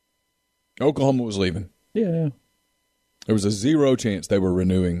 Oklahoma was leaving. Yeah. There was a 0 chance they were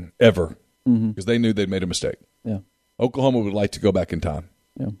renewing ever because they knew they'd made a mistake. Yeah. Oklahoma would like to go back in time.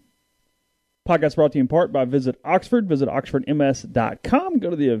 Yeah. Podcast brought to you in part by Visit Oxford. Visit oxfordms.com. Go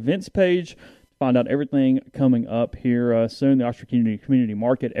to the events page. Find out everything coming up here soon. The Oxford Community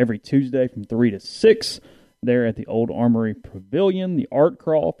Market every Tuesday from 3 to 6 there at the Old Armory Pavilion. The Art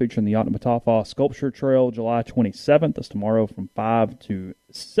Crawl featuring the Yoknapatawpha Sculpture Trail July 27th. That's tomorrow from 5 to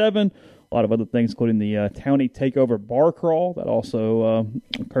 7. A lot of other things, including the Townie Takeover Bar Crawl. That also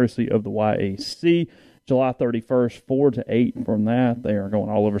courtesy of the YAC. July 31st, 4 to 8 from that. They are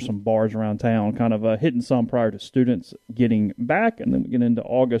going all over some bars around town, kind of hitting some prior to students getting back. And then we get into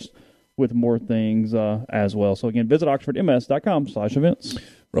August with more things as well. So, again, visit oxfordms.com/events.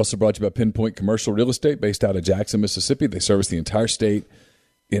 We're also brought to you by Pinpoint Commercial Real Estate based out of Jackson, Mississippi. They service the entire state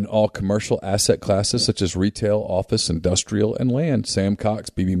in all commercial asset classes such as retail, office, industrial, and land. Sam Cox,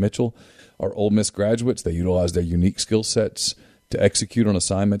 B.B. Mitchell are Ole Miss graduates. They utilize their unique skill sets to execute on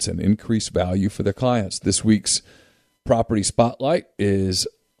assignments and increase value for their clients. This week's Property Spotlight is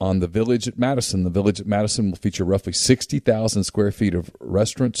on the Village at Madison. The Village at Madison will feature roughly 60,000 square feet of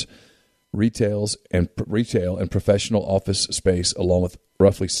restaurants, retail and professional office space, along with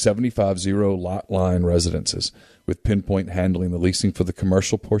roughly 75 zero-lot line residences, with Pinpoint handling the leasing for the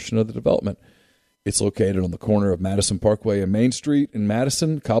commercial portion of the development. It's located on the corner of Madison Parkway and Main Street in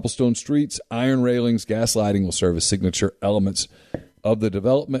Madison. Cobblestone streets, iron railings, gas lighting will serve as signature elements of the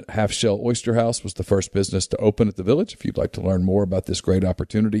development. Half Shell Oyster House was the first business to open at the Village. If you'd like to learn more about this great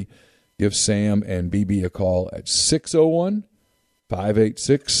opportunity, give Sam and BB a call at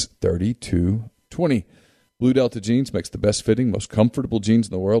 601-586-3220. Blue Delta Jeans makes the best fitting, most comfortable jeans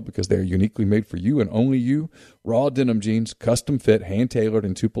in the world because they are uniquely made for you and only you. Raw denim jeans, custom fit, hand-tailored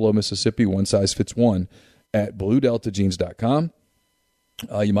in Tupelo, Mississippi. One size fits one at BlueDeltaJeans.com.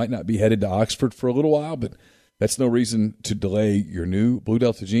 You might not be headed to Oxford for a little while, but that's no reason to delay your new Blue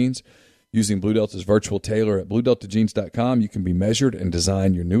Delta jeans. Using Blue Delta's virtual tailor at BlueDeltaJeans.com, you can be measured and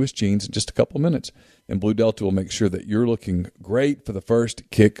design your newest jeans in just a couple minutes. And Blue Delta will make sure that you're looking great for the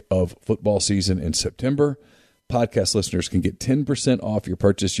first kick of football season in September. Podcast listeners can get 10% off your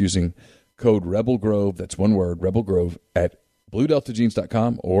purchase using code Rebel Grove. That's one word, Rebel Grove, at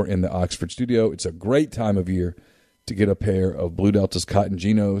BlueDeltaJeans.com or in the Oxford studio. It's a great time of year to get a pair of Blue Delta's cotton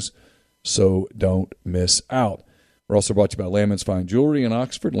Genos, so don't miss out. We're also brought to you by Landman's Fine Jewelry in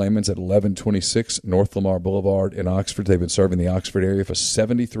Oxford. Landman's at 1126 North Lamar Boulevard in Oxford. They've been serving the Oxford area for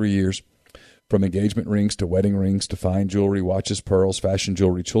 73 years. From engagement rings to wedding rings to fine jewelry, watches, pearls, fashion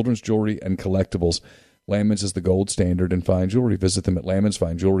jewelry, children's jewelry, and collectibles. Landman's is the gold standard in fine jewelry. Visit them at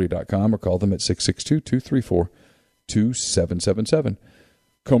landmansfinejewelry.com or call them at 662-234-2777.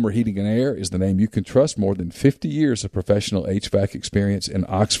 Comer Heating and Air is the name you can trust. More than 50 years of professional HVAC experience in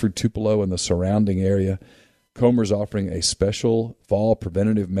Oxford, Tupelo, and the surrounding area. Comer's offering a special fall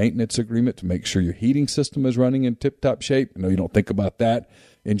preventative maintenance agreement to make sure your heating system is running in tip-top shape. I know you don't think about that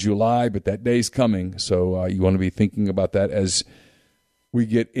in July, but that day's coming, so you want to be thinking about that as we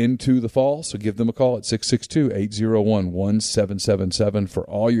get into the fall. So give them a call at 662-801-1777 for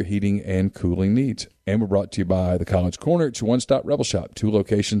all your heating and cooling needs. And we're brought to you by the College Corner. It's your one-stop Rebel Shop. 2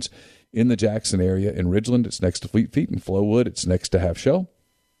 locations in the Jackson area. In Ridgeland, it's next to Fleet Feet. In Flowood, it's next to Half Shell.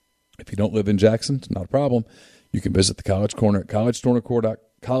 If you don't live in Jackson, it's not a problem. You can visit the College Corner at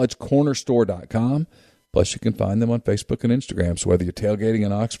collegecornerstore.com. Plus, you can find them on Facebook and Instagram. So whether you're tailgating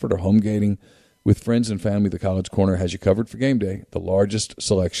in Oxford or home gating with friends and family, the College Corner has you covered for game day. The largest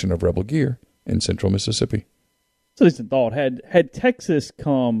selection of Rebel gear in Central Mississippi. So decent thought. Had Texas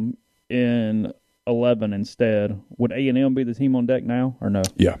come in 11 instead, would A&M be the team on deck now or no?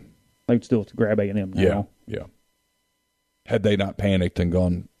 Yeah. They would still grab A&M now. Yeah. Had they not panicked and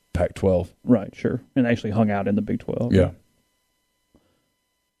gone Pac-12. Right, sure. And actually hung out in the Big 12. Yeah.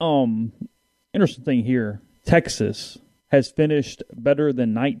 Interesting thing here. Texas has finished better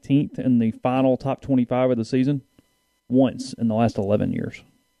than 19th in the final top 25 of the season once in the last 11 years.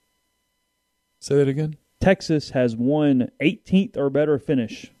 Say that again? Texas has won 18th or better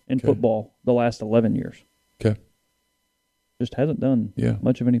finish in football the last 11 years. Okay. Just hasn't done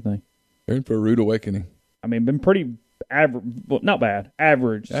much of anything. They're in for a rude awakening. I mean, been pretty average, well, not bad,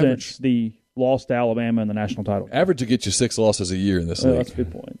 average since the loss to Alabama in the national title. Average to get you 6 losses a year in this league. That's a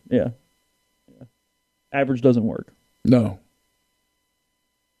good point. Yeah. Average doesn't work. No.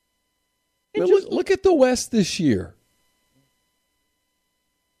 Look at the West this year.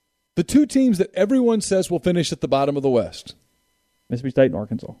 The 2 teams that everyone says will finish at the bottom of the West. Mississippi State and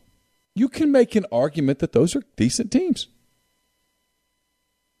Arkansas. You can make an argument that those are decent teams.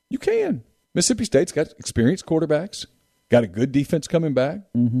 You can. Mississippi State's got experienced quarterbacks, got a good defense coming back.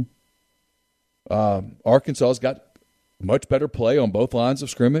 Mm-hmm. Arkansas's got much better play on both lines of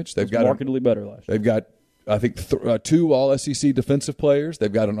scrimmage. They've got markedly better last year. They've got, I think, 2 All-SEC defensive players.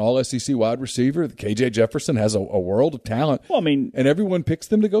 They've got an All-SEC wide receiver. KJ Jefferson has a world of talent. Well, I mean, and everyone picks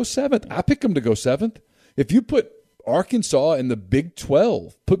them to go 7th. I pick them to go 7th. If you put Arkansas in the Big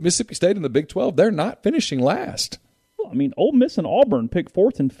 12, put Mississippi State in the Big 12, they're not finishing last. Well, I mean, Ole Miss and Auburn pick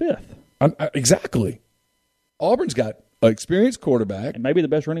 4th and 5th. Exactly. Auburn's got an experienced quarterback. And maybe the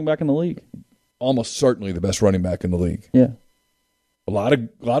best running back in the league. Almost certainly the best running back in the league. Yeah. A lot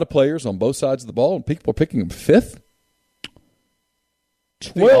of players on both sides of the ball, and people are picking them 5th.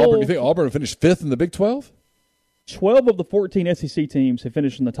 You think Auburn will finish 5th in the Big 12? 12 of the 14 SEC teams have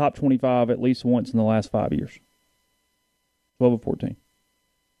finished in the top 25 at least once in the last 5 years. 12 of 14.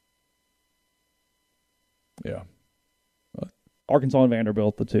 Yeah. Arkansas and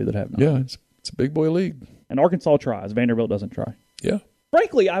Vanderbilt, the 2 that have not. Yeah, it's a big boy league. And Arkansas tries. Vanderbilt doesn't try. Yeah.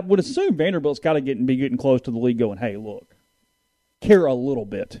 Frankly, I would assume Vanderbilt's got to be getting close to the league going, hey, look, care a little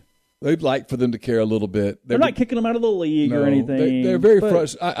bit. They'd like for them to care a little bit. They're not kicking them out of the league or anything. They're very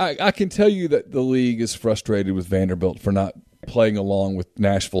frustrated. I can tell you that the league is frustrated with Vanderbilt for not playing along with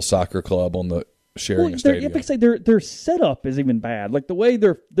Nashville Soccer Club on the sharing stadium. Their setup is even bad. Like the way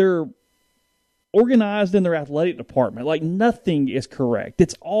they're organized in their athletic department, like nothing is correct.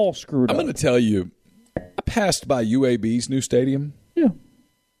 It's all screwed up. I'm going to tell you, I passed by UAB's new stadium. Yeah.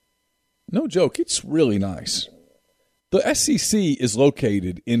 No joke. It's really nice. The SEC is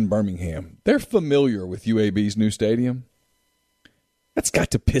located in Birmingham. They're familiar with UAB's new stadium. That's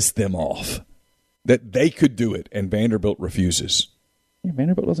got to piss them off that they could do it and Vanderbilt refuses. Yeah,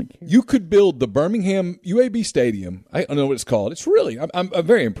 Vanderbilt doesn't care. You could build the Birmingham UAB Stadium. I don't know what it's called. It's really, I'm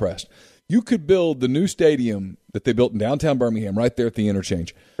very impressed. You could build the new stadium that they built in downtown Birmingham right there at the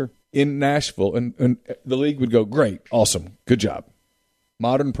interchange in Nashville, and the league would go, great, awesome, good job.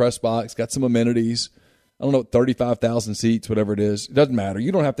 Modern press box, got some amenities. I don't know, 35,000 seats, whatever it is. It doesn't matter.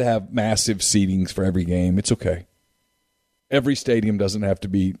 You don't have to have massive seatings for every game. It's okay. Every stadium doesn't have to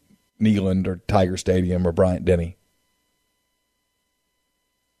be Neyland or Tiger Stadium or Bryant-Denny.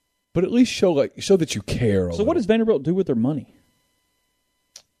 But at least show that you care. So what does Vanderbilt do with their money?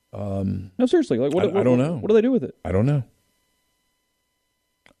 No, seriously. Like, I don't know. What do they do with it? I don't know.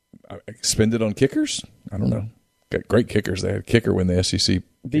 Spend it on kickers? I don't know. Got great kickers. They had a kicker win the SEC.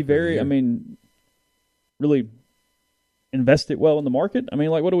 Be very, I mean, really invest it well in the market? I mean,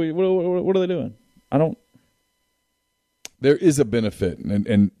 like, what are they doing? I don't. There is a benefit,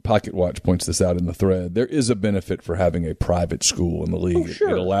 and Pocket Watch points this out in the thread. There is a benefit for having a private school in the league. Oh, sure.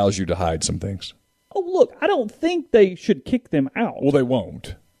 It allows you to hide some things. Oh, look, I don't think they should kick them out. Well, they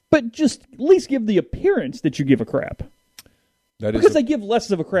won't. But just at least give the appearance that you give a crap. Because they give less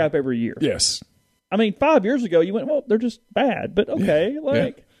of a crap every year. Yes. I mean, 5 years ago, you went, well, they're just bad. But okay, Yeah.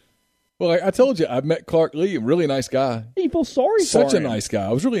 Well, I told you, I met Clark Lee, a really nice guy. You feel sorry for Such him. a nice guy.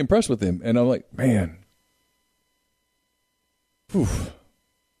 I was really impressed with him. And I'm like, man. Whew.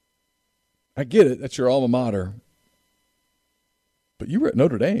 I get it. That's your alma mater. But you were at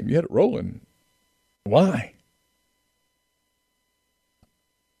Notre Dame. You had it rolling. Why?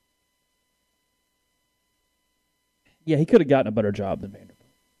 Yeah, he could have gotten a better job than Vanderbilt.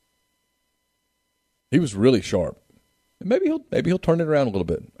 He was really sharp. And maybe he'll turn it around a little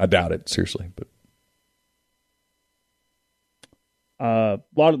bit. I doubt it, seriously. But A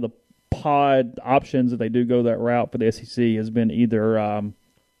lot of the pod options that they do go that route for the SEC has been either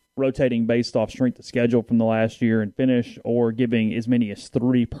rotating based off strength of schedule from the last year and finish, or giving as many as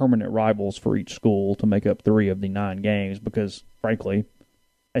 3 permanent rivals for each school to make up 3 of the 9 games, because, frankly,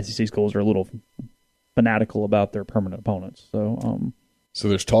 SEC schools are a little fanatical about their permanent opponents. so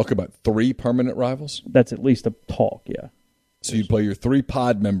there's talk about 3 permanent rivals? That's at least a talk, yeah. So you'd play your 3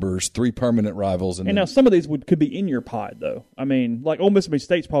 pod members, 3 permanent rivals. And now some of these could be in your pod, though. I mean, like Ole Miss Mississippi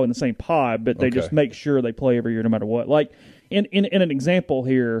State's probably in the same pod, but they just make sure they play every year no matter what. Like, in an example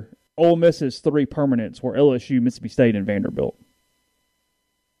here, Ole Miss's 3 permanents were LSU, Mississippi State, and Vanderbilt.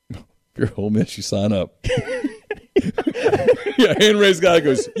 If you're Ole Miss, you sign up. Yeah, hand raised guy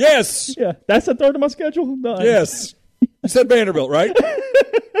goes, yes. Yeah, that's a third of my schedule? Done. Yes. You said Vanderbilt, right?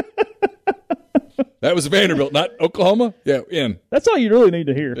 That was Vanderbilt, not Oklahoma? Yeah, in. That's all you really need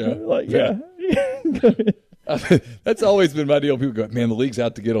to hear. Yeah. Like, yeah. That's always been my deal. People go, man, the league's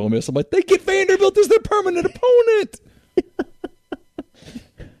out to get Ole Miss. I'm like, they get Vanderbilt as their permanent opponent.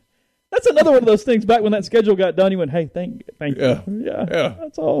 That's another one of those things. Back when that schedule got done, you went, hey, thank Yeah. you. Yeah. Yeah.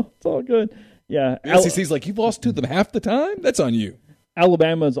 That's all. It's all good. Yeah. The SEC's like, you've lost to them half the time? That's on you.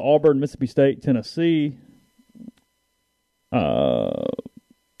 Alabama's Auburn, Mississippi State, Tennessee.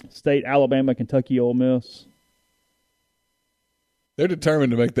 State, Alabama, Kentucky, Ole Miss. They're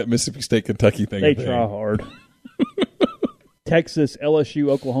determined to make that Mississippi State Kentucky thing. They try hard. Texas, LSU,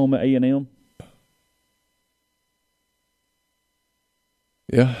 Oklahoma, A&M.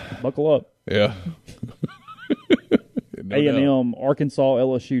 Yeah. Buckle up. Yeah. No A&M, doubt. Arkansas,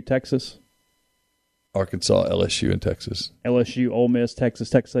 LSU, Texas. Arkansas, LSU, and Texas. LSU, Ole Miss,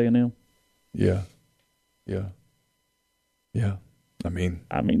 Texas A&M. Yeah. Yeah. Yeah. I mean,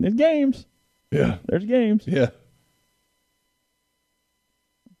 there's games. yeah. There's games. Yeah.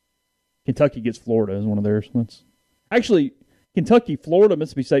 Kentucky gets Florida as one of theirs. That's actually Kentucky, Florida,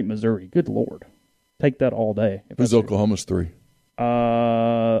 Mississippi State, Missouri. Good Lord. Take that all day. Who's Oklahoma's 3?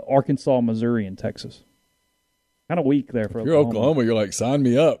 Arkansas, Missouri, and Texas. Kind of weak there for If you're Oklahoma, you're like, sign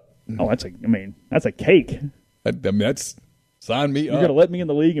me up. Oh, that's a cake. That's sign me You're up. going to let me in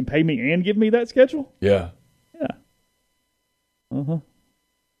the league and pay me and give me that schedule? Yeah. Yeah.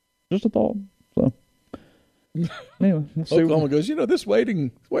 Just a thought. So, anyway, we'll see. Oklahoma goes, this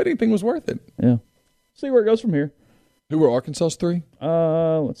waiting thing was worth it. Yeah. See where it goes from here. Who were Arkansas's 3?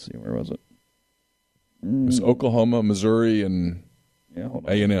 Let's see. Where was it? It was Oklahoma, Missouri, and Hold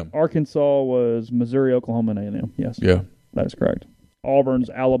on. A&M. Arkansas was Missouri, Oklahoma, and A&M. Yes. Yeah. That is correct. Auburn's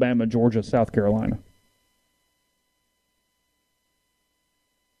Alabama, Georgia, South Carolina.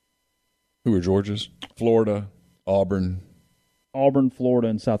 Who were Georgia's? Florida, Auburn, Florida,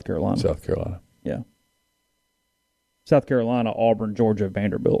 and South Carolina. South Carolina. Yeah. South Carolina, Auburn, Georgia,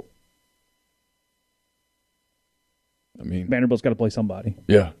 Vanderbilt. I mean, Vanderbilt's got to play somebody.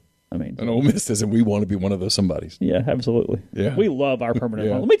 yeah. And Ole Miss says, and we want to be one of those somebodies. Yeah, absolutely. Yeah. We love our permanent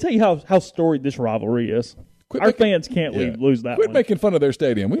Yeah. opponent. Let me tell you how storied this rivalry is. Our fans can't lose that Quit one. making fun of their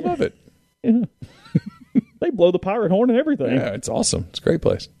stadium. We love it. Yeah. They blow the pirate horn and everything. Yeah, it's awesome. It's a great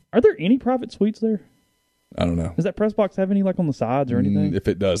place. Are there any private suites there? I don't know. Does that press box have any on the sides or anything? If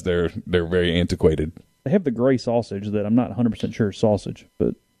it does, they're very antiquated. They have the gray sausage that I'm not 100% sure is sausage,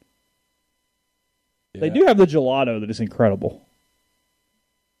 but they do have the gelato that is incredible.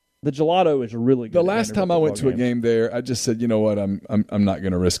 The gelato is really good. The last time I went to a game there, I just said, you know what, I'm not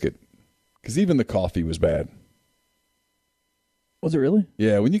going to risk it, because even the coffee was bad. Was it really?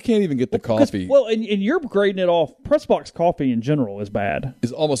 Yeah, when you can't even get the coffee. Well, and you're grading it off. Press box coffee in general is bad.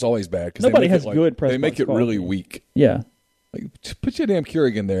 It's almost always bad. Cause Nobody has good good press They make box it really coffee. weak. Yeah. Like, put your damn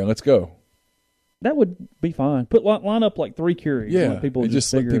Keurig in there and let's go. That would be fine. Line up like 3 Keurigs. Yeah, Let people and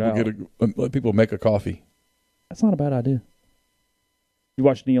just let figure it out. let people make a coffee. That's not a bad idea. You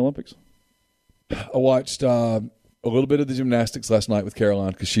watched the Olympics? I watched a little bit of the gymnastics last night with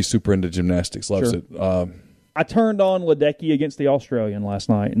Caroline because she's super into gymnastics, loves it. I turned on Ledecky against the Australian last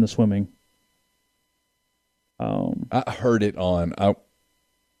night in the swimming. I heard it on.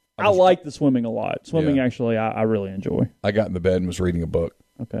 I like the swimming a lot. Swimming, actually, I really enjoy. I got in the bed and was reading a book.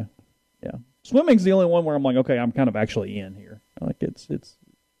 Okay, yeah. Swimming's the only one where I'm like, okay, I'm kind of actually in here. Like it's.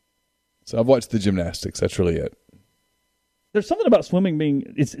 So I've watched the gymnastics. That's really it. There's something about swimming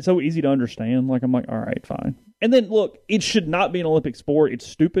being it's so easy to understand. Like I'm like, all right, fine. And then look, it should not be an Olympic sport. It's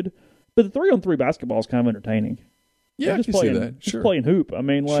stupid. But the 3-on-3 basketball is kind of entertaining. Yeah, I can see that. Sure. Just playing hoop. I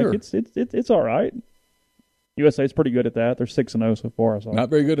mean, like it's all right. USA's pretty good at that. They're 6-0 so far. Not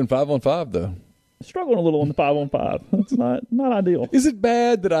very good in 5-on-5 though. Struggling a little in the 5-on-5. It's not ideal. Is it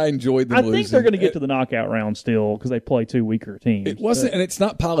bad that I enjoyed them losing? I think they're going to get to the knockout round still because they play two weaker teams. It wasn't, and it's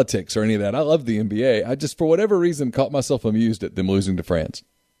not politics or any of that. I love the NBA. I just, for whatever reason, caught myself amused at them losing to France.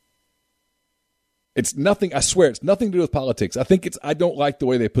 It's nothing. I swear, it's nothing to do with politics. I think I don't like the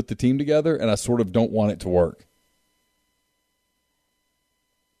way they put the team together, and I sort of don't want it to work.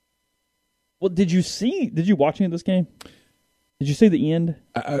 Well, did you watch any of this game? Did you see the end?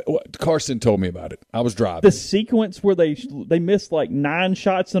 Carson told me about it. I was driving. The sequence where they missed like 9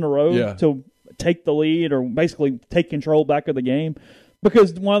 shots in a row to take the lead or basically take control back of the game.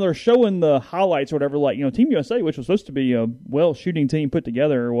 Because while they're showing the highlights or whatever, like, Team USA, which was supposed to be a shooting team put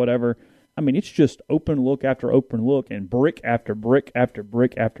together or whatever, I mean, it's just open look after open look and brick after brick after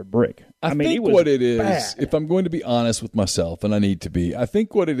brick after brick. I mean, think what it is, if I'm going to be honest with myself, and I need to be, I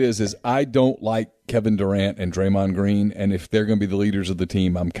think what it is I don't like Kevin Durant and Draymond Green, and if they're going to be the leaders of the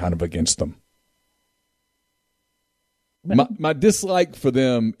team, I'm kind of against them. My dislike for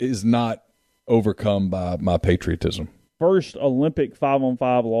them is not overcome by my patriotism. First Olympic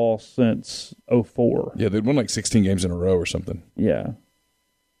 5-on-5 loss since 2004. Yeah, they'd won like 16 games in a row or something. Yeah.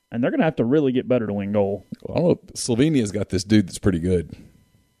 And they're going to have to really get better to win gold. Well, I don't know. Slovenia's got this dude that's pretty good.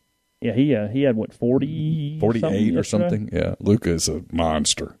 Yeah, he had, 48 or something? Yeah, Luka is a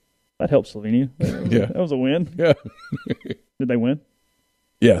monster. That helped Slovenia. That was a win. Yeah. Did they win?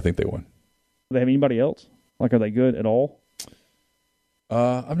 Yeah, I think they won. Do they have anybody else? Like, are they good at all?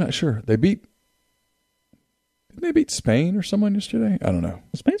 I'm not sure. Didn't they beat Spain or someone yesterday? I don't know.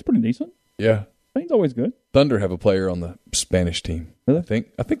 Spain's pretty decent. Yeah. Spain's always good. Thunder have a player on the Spanish team. Really?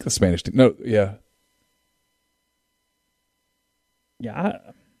 I think the Spanish team. No, yeah. Yeah,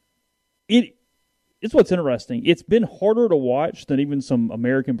 it's what's interesting. It's been harder to watch than even some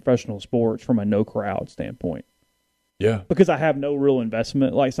American professional sports from a no crowd standpoint. Yeah. Because I have no real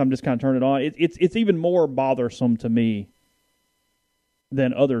investment. Like, so I'm just kind of turning it on. It's even more bothersome to me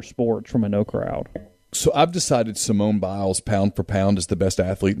than other sports from a no crowd. So I've decided Simone Biles, pound for pound, is the best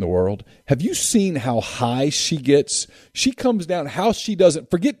athlete in the world. Have you seen how high she gets? She comes down, how she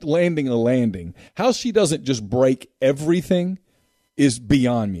doesn't, forget landing a landing, how she doesn't just break everything is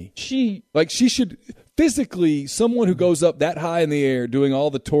beyond me. She should, physically, someone who goes up that high in the air doing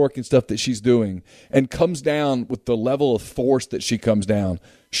all the torque and stuff that she's doing and comes down with the level of force that she comes down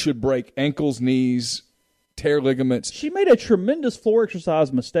should break ankles, knees, tear ligaments. She made a tremendous floor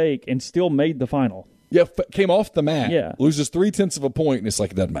exercise mistake and still made the final. Yeah, came off the mat. Yeah. Loses 0.3 of a point, and it's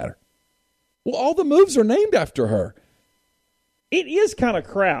like, it doesn't matter. Well, all the moves are named after her. It is kind of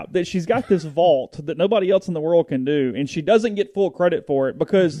crap that she's got this vault that nobody else in the world can do, and she doesn't get full credit for it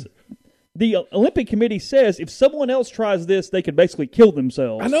because the Olympic Committee says if someone else tries this, they could basically kill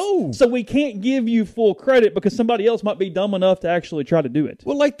themselves. I know. So we can't give you full credit because somebody else might be dumb enough to actually try to do it.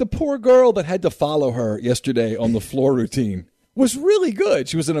 Well, like the poor girl that had to follow her yesterday on the floor routine was really good.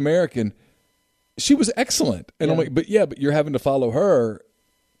 She was an American. She was excellent. And I'm like, but you're having to follow her.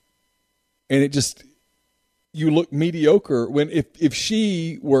 And it just, you look mediocre when if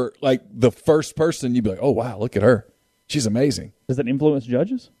she were like the first person, you'd be like, oh, wow, look at her. She's amazing. Does that influence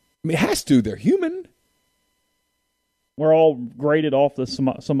judges? I mean, it has to. They're human. We're all graded off the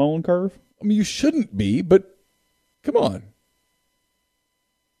Simone curve? I mean, you shouldn't be, but come on.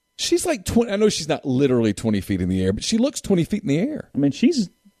 She's like 20. I know she's not literally 20 feet in the air, but she looks 20 feet in the air. I mean, she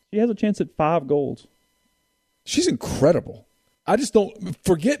has a chance at 5 golds. She's incredible. I just don't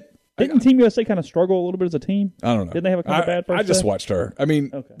forget. Didn't Team USA kind of struggle a little bit as a team? I don't know. Didn't they have a kind of bad first I just half? watched her. I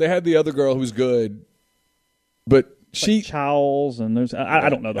mean, they had the other girl who's good, but like Chowles and there's I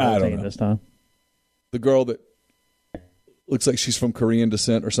don't know the whole team this time. The girl that looks like she's from Korean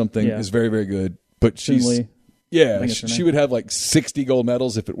descent or something is very, very good. But she's she would have like 60 gold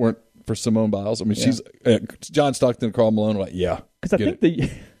medals if it weren't for Simone Biles. I mean, she's John Stockton and Karl Malone were like, because I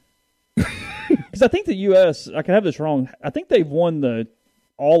think the U.S. I could have this wrong. I think they've won the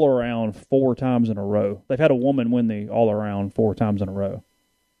all-around 4 times in a row. They've had a woman win the all-around 4 times in a row.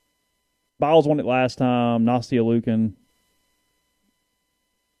 Biles won it last time. Nastia Lukin.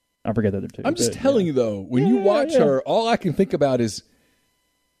 I forget the other 2. I'm just telling you, though, when you watch her, all I can think about is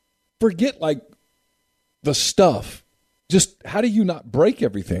forget, like, the stuff. Just how do you not break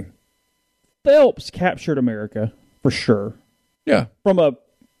everything? Phelps captured America, for sure. Yeah.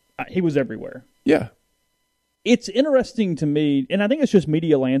 He was everywhere. Yeah. It's interesting to me, and I think it's just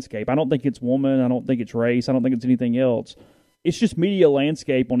media landscape. I don't think it's woman. I don't think it's race. I don't think it's anything else. It's just media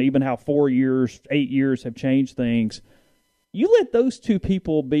landscape on even how 4 years, 8 years have changed things. You let those 2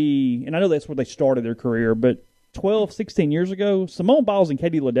 people be, and I know that's where they started their career, but 12, 16 years ago, Simone Biles and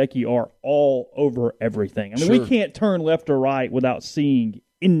Katie Ledecky are all over everything. I mean, we can't turn left or right without seeing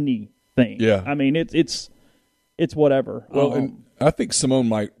anything. Yeah. I mean, it's whatever. Well, and I think Simone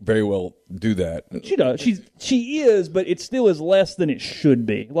might very well do that. She does. She is, but it still is less than it should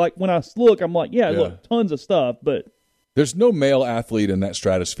be. Like, when I look, I'm like, look, tons of stuff, but... There's no male athlete in that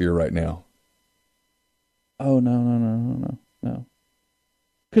stratosphere right now. Oh, no.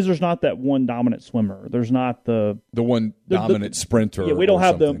 Because there's not that one dominant swimmer. There's not the one dominant sprinter. Yeah, we don't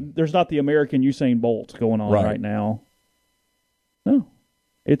have something. There's not the American Usain Bolt going on right now. No,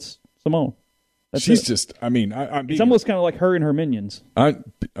 it's Simone. She's just. I mean, it's almost kind of like her and her minions. I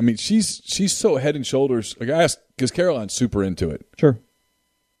mean, she's so head and shoulders. Like, I asked, because Caroline's super into it. Sure.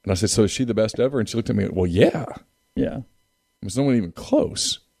 And I said, "So is she the best ever?" And she looked at me. Well, yeah. Yeah. There's no one even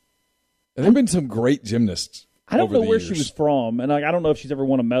close. And there've been some great gymnasts. I don't know where years. she was from, and I don't know if she's ever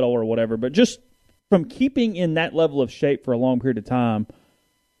won a medal or whatever, but just from keeping in that level of shape for a long period of time,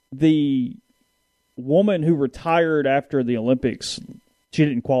 the woman who retired after the Olympics, she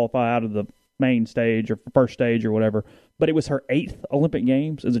didn't qualify out of the main stage or first stage or whatever, but it was her 8th Olympic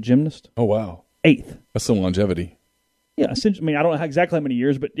Games as a gymnast. Oh, wow. 8th. That's some longevity. Yeah, essentially, I mean, I don't know exactly how many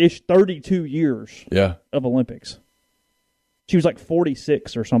years, but ish 32 years of Olympics. She was like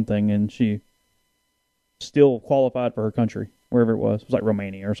 46 or something, and she still qualified for her country, wherever it was. It was like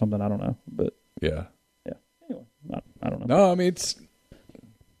Romania or something. I don't know. But yeah. Anyway, I don't know. No, I mean,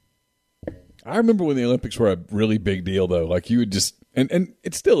 I remember when the Olympics were a really big deal, though. Like, you would just, and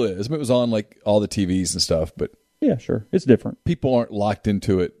it still is. I mean, it was on, like, all the TVs and stuff, but. Yeah, sure. It's different. People aren't locked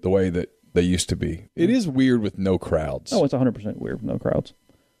into it the way that they used to be. It is weird with no crowds. Oh, it's 100% weird with no crowds.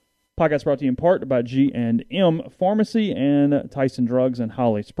 Podcast brought to you in part by G&M Pharmacy and Tyson Drugs in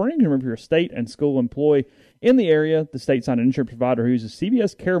Holly Springs. Remember, if you're a state and school employee in the area, the state-signed insurance provider who uses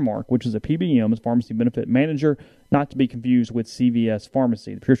CVS Caremark, which is a PBM, as pharmacy benefit manager, not to be confused with CVS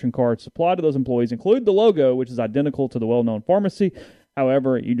Pharmacy. The prescription cards supplied to those employees include the logo, which is identical to the well-known pharmacy.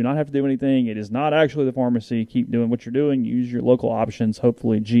 However, you do not have to do anything. It is not actually the pharmacy. Keep doing what you're doing. Use your local options,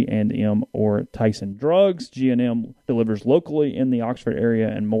 hopefully G&M or Tyson Drugs. G&M delivers locally in the Oxford area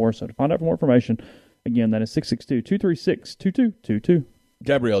and more. So to find out more information, again, that is 662-236-2222.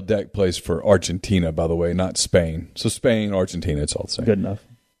 Gabriel Deck plays for Argentina, by the way, not Spain. So Spain, Argentina, it's all the same. Good enough.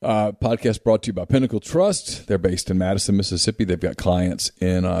 Podcast brought to you by Pinnacle Trust. They're based in Madison, Mississippi. They've got clients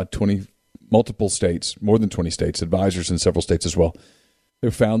in multiple states, more than 20 states, advisors in several states as well. They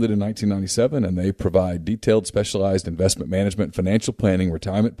were founded in 1997, and they provide detailed, specialized investment management, financial planning,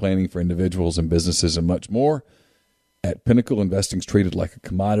 retirement planning for individuals and businesses, and much more. At Pinnacle, investing is treated like a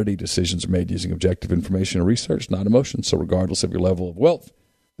commodity. Decisions are made using objective information and research, not emotion. So regardless of your level of wealth,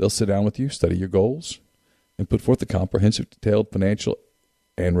 they'll sit down with you, study your goals, and put forth a comprehensive, detailed financial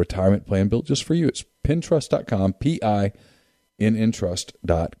and retirement plan built just for you. It's pintrust.com,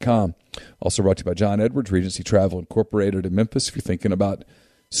 PINNtrust.com. Also brought to you by John Edwards, Regency Travel Incorporated in Memphis. If you're thinking about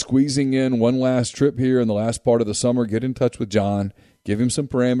squeezing in one last trip here in the last part of the summer, get in touch with John. Give him some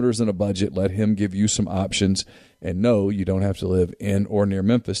parameters and a budget. Let him give you some options. And no, you don't have to live in or near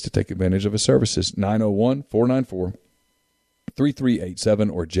Memphis to take advantage of his services.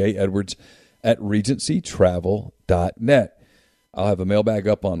 901-494-3387 or jedwards@regencytravel.net. I'll have a mailbag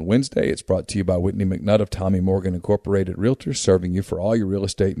up on Wednesday. It's brought to you by Whitney McNutt of Tommy Morgan Incorporated Realtors, serving you for all your real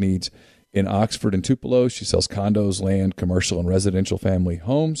estate needs in Oxford and Tupelo. She sells condos, land, commercial, and residential family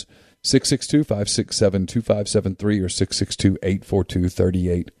homes. 662-567-2573 or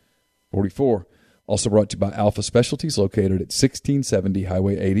 662-842-3844. Also brought to you by Alpha Specialties, located at 1670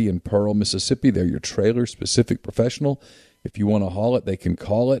 Highway 80 in Pearl, Mississippi. They're your trailer-specific professional. If you want to haul it, they can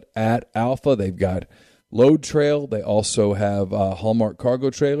call it at Alpha. They've got Load Trail. They also have Hallmark cargo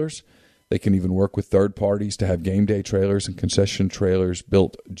trailers. They can even work with third parties to have game day trailers and concession trailers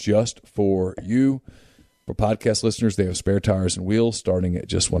built just for you. For podcast listeners, they have spare tires and wheels starting at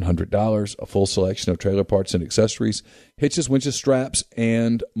just $100, a full selection of trailer parts and accessories, hitches, winches, straps,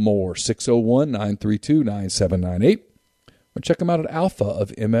 and more. 601-932-9798 or check them out at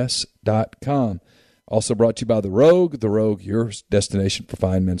alphaofms.com. Also brought to you by The Rogue. The Rogue, your destination for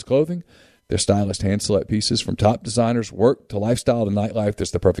fine men's clothing. Their stylish hand-select pieces from top designers, work to lifestyle to nightlife.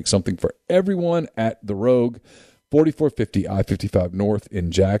 There's the perfect something for everyone at The Rogue, 4450 I-55 North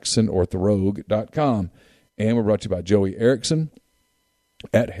in Jackson, or therogue.com. And we're brought to you by Joey Erickson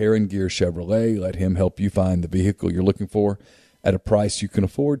at Heron Gear Chevrolet. Let him help you find the vehicle you're looking for at a price you can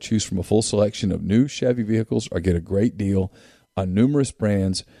afford. Choose from a full selection of new Chevy vehicles or get a great deal on numerous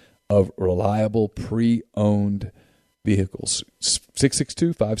brands of reliable pre-owned vehicles.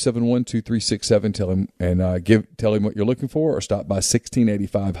 662-571-2367. Tell him tell him what you're looking for, or stop by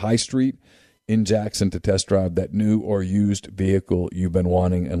 1685 High Street in Jackson to test drive that new or used vehicle you've been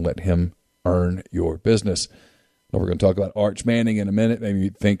wanting, and let him earn your business. Now we're going to talk about Arch Manning in a minute. Maybe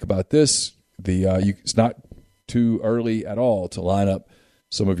you think about this. It's not too early at all to line up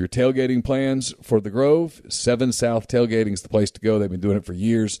some of your tailgating plans for the Grove. 7 South Tailgating is the place to go. They've been doing it for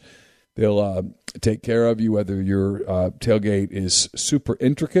years. They'll take care of you, whether your tailgate is super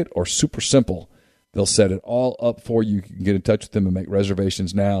intricate or super simple. They'll set it all up for you. You can get in touch with them and make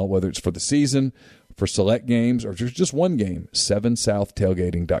reservations now, whether it's for the season, for select games, or just one game.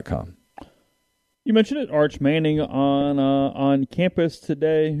 7southtailgating.com. You mentioned it, Arch Manning on campus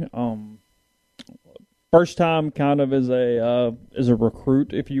today. First time kind of as a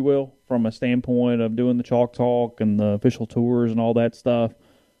recruit, if you will, from a standpoint of doing the chalk talk and the official tours and all that stuff.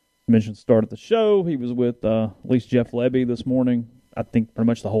 You mentioned start of the show. He was with at least Jeff Lebby this morning. I think pretty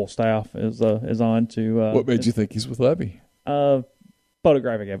much the whole staff is on to. What made you think he's with Lebby?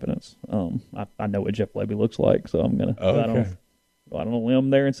 Photographic evidence. I know what Jeff Lebby looks like, so I'm gonna. Okay. I don't limb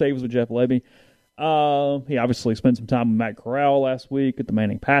there and say he was with Jeff Lebby. He obviously spent some time with Matt Corral last week at the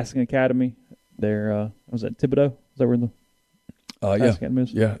Manning Passing Academy. There was that Thibodaux? Is that where the Passing Academy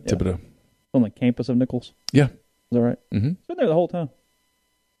is? Yeah, Thibodaux. On the campus of Nichols. Yeah, is that right? Mm-hmm. He's been there the whole time.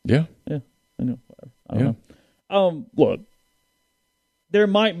 Yeah. I know. I don't know. Look, there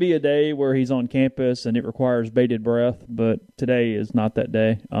might be a day where he's on campus and it requires bated breath, but today is not that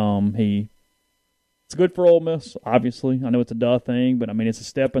day. It's good for Ole Miss, obviously. I know it's a duh thing, but, I mean, it's a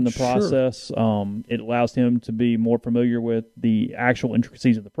step in the process. Sure. It allows him to be more familiar with the actual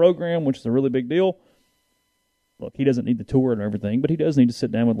intricacies of the program, which is a really big deal. Look, he doesn't need the tour and everything, but he does need to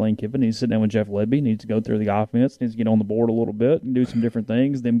sit down with Lane Kiffin. He needs to sit down with Jeff Lebby. He needs to go through the offense. He needs to get on the board a little bit and do some different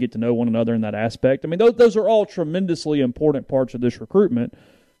things, them get to know one another in that aspect. I mean, those are all tremendously important parts of this recruitment,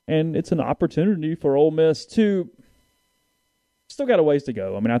 and it's an opportunity for Ole Miss to still got a ways to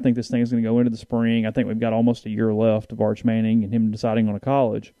go. I mean, I think this thing's going to go into the spring. I think we've got almost a year left of Arch Manning and him deciding on a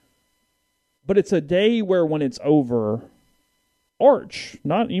college. But it's a day where when it's over, Arch,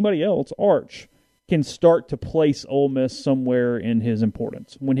 not anybody else, Arch, can start to place Ole Miss somewhere in his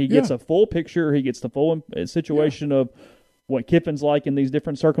importance. When he gets a full picture, he gets the full situation of what Kiffin's like in these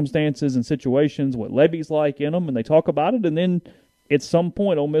different circumstances and situations, what Lebby's like in them, and they talk about it, and then at some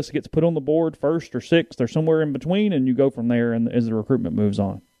point Ole Miss gets put on the board first or sixth or somewhere in between, and you go from there and as the recruitment moves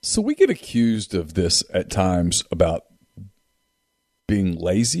on. So we get accused of this at times about being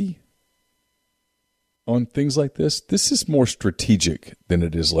lazy on things like this. This is more strategic than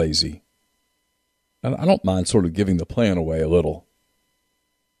it is lazy. I don't mind sort of giving the plan away a little.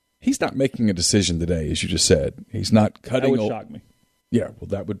 He's not making a decision today, as you just said. He's not cutting. That would shock me. Yeah, well,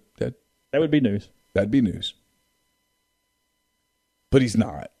 that would be news. That'd be news. But he's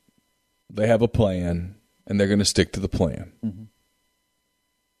not. They have a plan, and they're going to stick to the plan. Mm-hmm.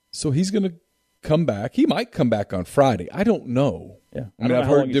 So he's going to come back. He might come back on Friday. I don't know. Yeah, I mean, I've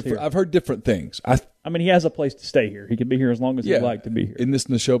heard different things. I mean, he has a place to stay here. He could be here as long as he'd like to be here. Isn't this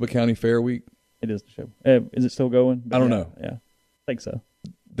Neshoba County Fair Week? It is the show. Is it still going? I don't know. Yeah, I think so.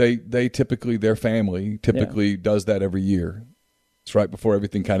 They typically, their family typically does that every year. It's right before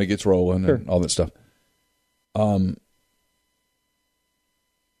everything kind of gets rolling and all that stuff.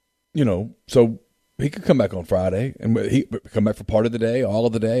 So he could come back on Friday and he come back for part of the day, all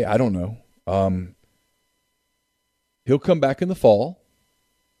of the day. I don't know. He'll come back in the fall.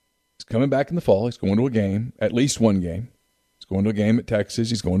 He's coming back in the fall. He's going to a game, at least one game. He's going to a game at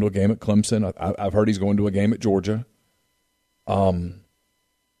Texas. He's going to a game at Clemson. I've heard he's going to a game at Georgia. He's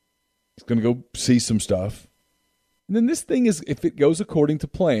going to go see some stuff. And then this thing is, if it goes according to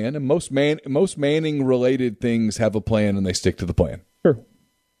plan, and most Manning-related things have a plan and they stick to the plan. Sure.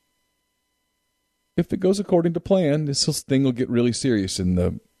 If it goes according to plan, this thing will get really serious in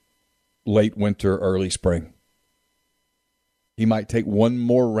the late winter, early spring. He might take one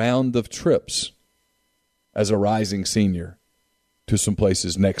more round of trips as a rising senior to some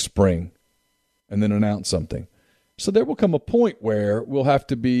places next spring and then announce something. So there will come a point where we'll have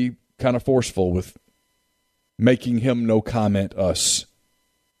to be kind of forceful with making him no comment us,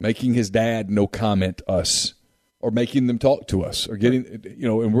 making his dad no comment us, or making them talk to us, or getting,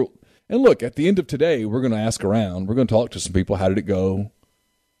 and look, at the end of today, we're going to ask around. We're going to talk to some people. How did it go?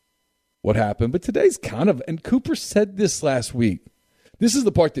 What happened? But today's and Cooper said this last week. This is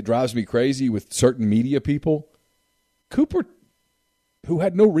the part that drives me crazy with certain media people. Cooper, who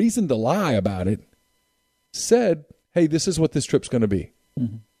had no reason to lie about it, said, hey, this is what this trip's going to be.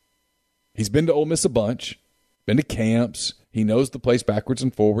 Mm-hmm. He's been to Ole Miss a bunch, been to camps. He knows the place backwards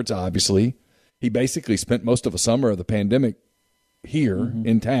and forwards, obviously. He basically spent most of a summer of the pandemic here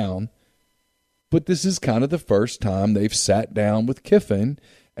in town. But this is kind of the first time they've sat down with Kiffin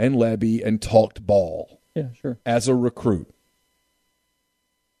and Lebby and talked ball. Yeah, sure. As a recruit.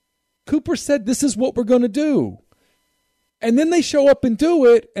 Cooper said, this is what we're going to do. And then they show up and do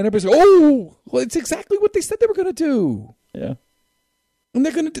it, and everybody's like, oh, well, it's exactly what they said they were going to do. Yeah. And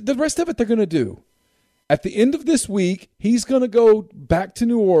they're going to the rest of it they're going to do. At the end of this week, he's going to go back to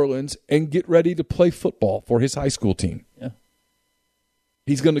New Orleans and get ready to play football for his high school team. Yeah.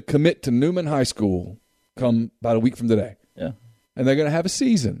 He's going to commit to Newman High School come about a week from today. Yeah. And they're going to have a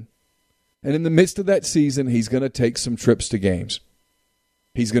season. And in the midst of that season, he's going to take some trips to games.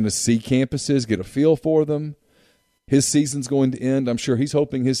 He's going to see campuses, get a feel for them. His season's going to end. I'm sure he's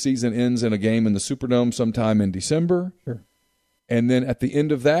hoping his season ends in a game in the Superdome sometime in December. Sure. And then at the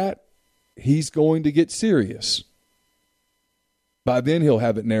end of that, he's going to get serious. By then, he'll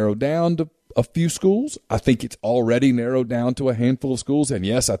have it narrowed down to a few schools. I think it's already narrowed down to a handful of schools. And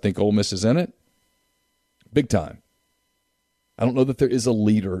yes, I think Ole Miss is in it. Big time. I don't know that there is a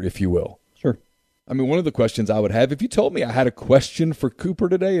leader, if you will. Sure. I mean, one of the questions I would have, if you told me I had a question for Cooper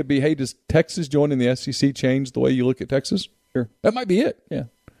today, it'd be, hey, does Texas joining the SEC change the way you look at Texas? Sure. That might be it. Yeah.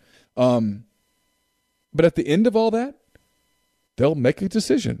 But at the end of all that, they'll make a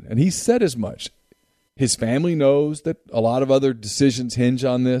decision. And he said as much. His family knows that a lot of other decisions hinge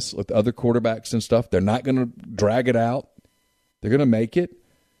on this with other quarterbacks and stuff. They're not going to drag it out. They're going to make it.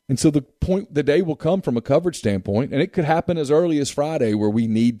 And so the day will come from a coverage standpoint, and it could happen as early as Friday where we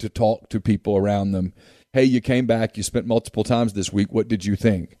need to talk to people around them. Hey, you came back, you spent multiple times this week. What did you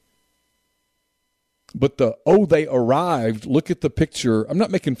think? But they arrived, look at the picture. I'm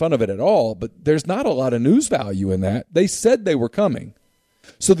not making fun of it at all, but there's not a lot of news value in that. They said they were coming.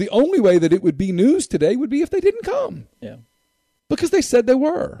 So the only way that it would be news today would be if they didn't come. Yeah. Because they said they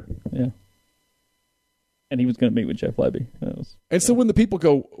were. Yeah. And he was going to meet with Jeff Lebby. So when the people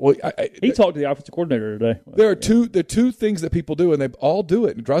go, well, he talked to the offensive coordinator today. There are two things that people do, and they all do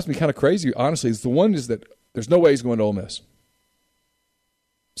it. And it drives me kind of crazy, honestly. The one is that there's no way he's going to Ole Miss.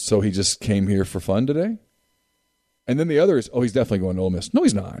 So he just came here for fun today? And then the other is, he's definitely going to Ole Miss. No,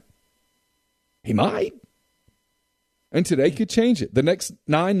 he's not. He might. And today could change it. The next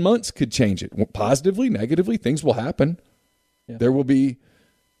 9 months could change it. Positively, negatively, things will happen. Yeah. There will be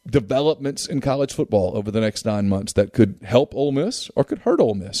developments in college football over the next 9 months that could help Ole Miss or could hurt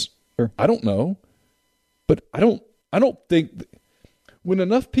Ole Miss. Sure. I don't know. But I don't think when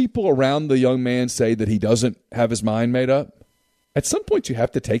enough people around the young man say that he doesn't have his mind made up, at some point you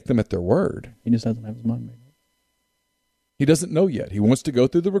have to take them at their word. He just doesn't have his mind made up. He doesn't know yet. He wants to go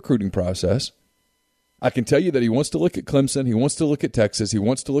through the recruiting process. I can tell you that he wants to look at Clemson. He wants to look at Texas. He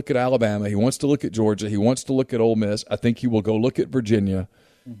wants to look at Alabama. He wants to look at Georgia. He wants to look at Ole Miss. I think he will go look at Virginia.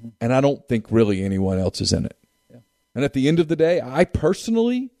 Mm-hmm. And I don't think really anyone else is in it. Yeah. And at the end of the day, I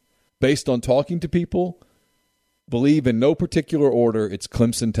personally, based on talking to people, believe in no particular order it's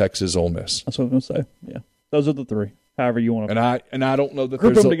Clemson, Texas, Ole Miss. That's what I'm going to say. Yeah. Those are the three. However you want to. And I don't know that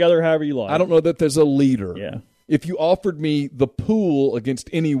group them together however you like. I don't know that there's a leader. Yeah. If you offered me the pool against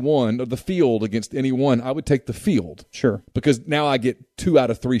any one or the field against any one, I would take the field. Sure. Because now I get 2 out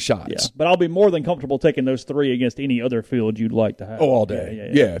of 3 shots. Yeah. But I'll be more than comfortable taking those 3 against any other field you'd like to have. Oh, all day.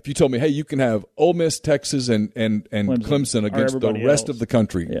 Yeah. If you told me, hey, you can have Ole Miss, Texas, and Clemson against the rest of the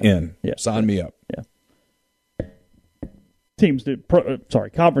country sign me up. Yeah. Teams do,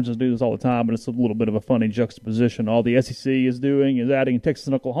 conferences do this all the time, but it's a little bit of a funny juxtaposition. All the SEC is doing is adding Texas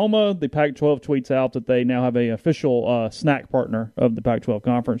and Oklahoma. The Pac-12 tweets out that they now have an official snack partner of the Pac-12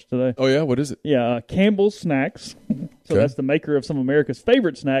 conference today. Oh, yeah? What is it? Yeah, Campbell's Snacks. So that's the maker of some of America's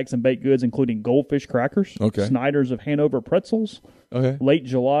favorite snacks and baked goods, including Goldfish crackers, Snyder's of Hanover pretzels, Late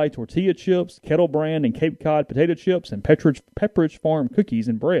July tortilla chips, Kettle Brand and Cape Cod potato chips, and Pepperidge Farm cookies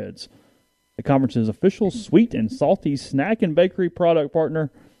and breads. The conference's official sweet and salty snack and bakery product partner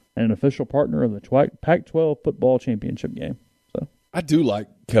and an official partner of the Pac-12 football championship game. So I do like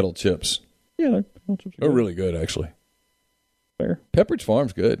kettle chips. Yeah, they're really good, actually. Fair. Pepperidge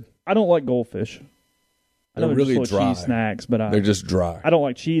Farm's good. I don't like Goldfish. I know They're really just little dry. cheese snacks, but They're just dry. I don't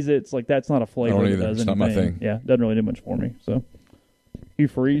like Cheez-Its. Like, that's not a flavor. I don't that either. does It's not my anything. thing. Yeah, doesn't really do much for me. So, Hugh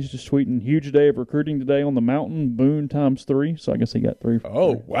Freeze just tweeting, huge day of recruiting today on the mountain. Boone times 3. So I guess he got 3.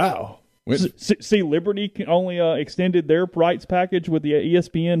 Oh, wow. See, Liberty only extended their rights package with the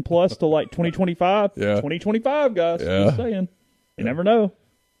ESPN Plus to like 2025. Yeah. 2025, guys. Yeah. Just saying. You never know.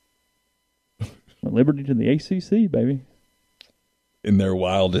 Liberty to the ACC, baby. In their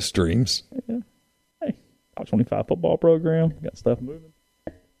wildest dreams. Yeah. Hey, top 25 football program. Got stuff moving.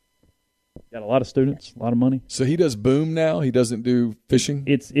 Got a lot of students, a lot of money. So he does Boom now? He doesn't do fishing?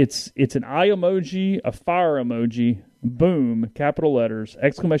 It's an eye emoji, a fire emoji, boom, capital letters,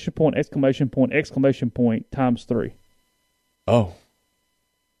 exclamation point, exclamation point, exclamation point, times 3. Oh.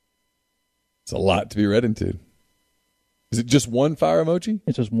 It's a lot to be read into. Is it just one fire emoji?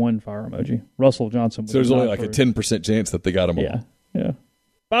 It's just one fire emoji. Russell Johnson. So there's only like a 10% chance that they got them all. Yeah, yeah.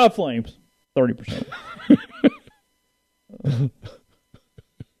 5 flames, 30%.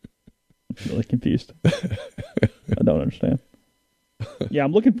 I'm really confused. I don't understand. Yeah,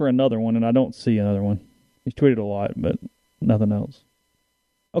 I'm looking for another one, and I don't see another one. He's tweeted a lot, but nothing else.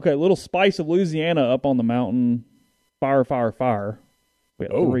 Okay, Little Spice of Louisiana up on the mountain. Fire, fire, fire. We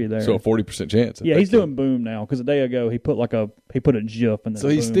got 3 there. So a 40% chance. Yeah, he's doing Boom now, because a day ago he put a GIF in there. So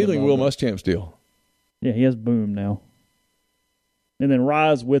he's stealing Will Muschamp's deal. Yeah, he has Boom now. And then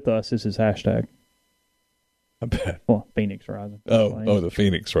Rise With Us is his hashtag. I bet. Well, Phoenix Rising. Oh, the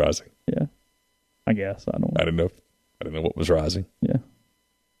Phoenix Rising. Yeah. I guess. I don't know. I didn't know what was rising. Yeah.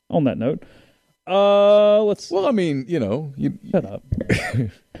 On that note, let's. Well, I mean, Shut up.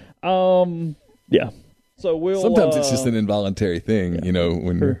 Yeah. So we'll. Sometimes it's just an involuntary thing,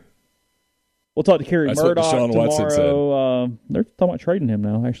 when sure. We'll talk to Kerry That's what Murdoch Deshaun Watson tomorrow. They're talking about trading him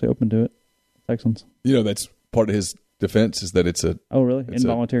now. Actually, open to it. Texans. that's part of his defense is that it's a. Oh, really?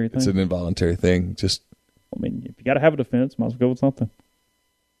 Involuntary thing. It's an involuntary thing. Just. I mean, if you got to have a defense, might as well go with something.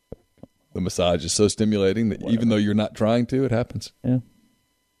 The massage is so stimulating that even though you're not trying to, it happens. Yeah.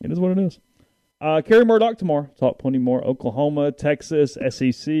 It is what it is. Kerry Murdoch tomorrow. Talk plenty more Oklahoma, Texas,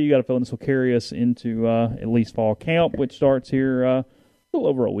 SEC. You got to feel this will carry us into at least fall camp, which starts here a little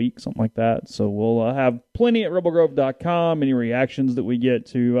over a week, something like that. So we'll have plenty at rebelgrove.com, any reactions that we get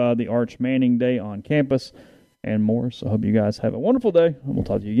to the Arch Manning Day on campus, and more. So I hope you guys have a wonderful day, and we'll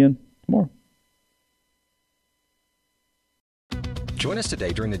talk to you again tomorrow. Join us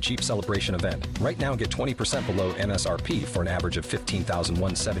today during the Jeep Celebration event. Right now, get 20% below MSRP for an average of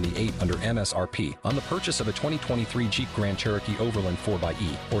 $15,178 under MSRP on the purchase of a 2023 Jeep Grand Cherokee Overland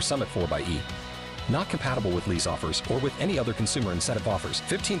 4xE or Summit 4xE. Not compatible with lease offers or with any other consumer incentive offers.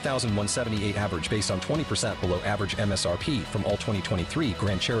 $15,178 average based on 20% below average MSRP from all 2023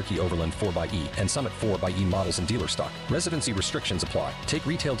 Grand Cherokee Overland 4xE and Summit 4xE models in dealer stock. Residency restrictions apply. Take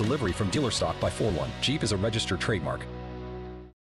retail delivery from dealer stock by 4/1. Jeep is a registered trademark.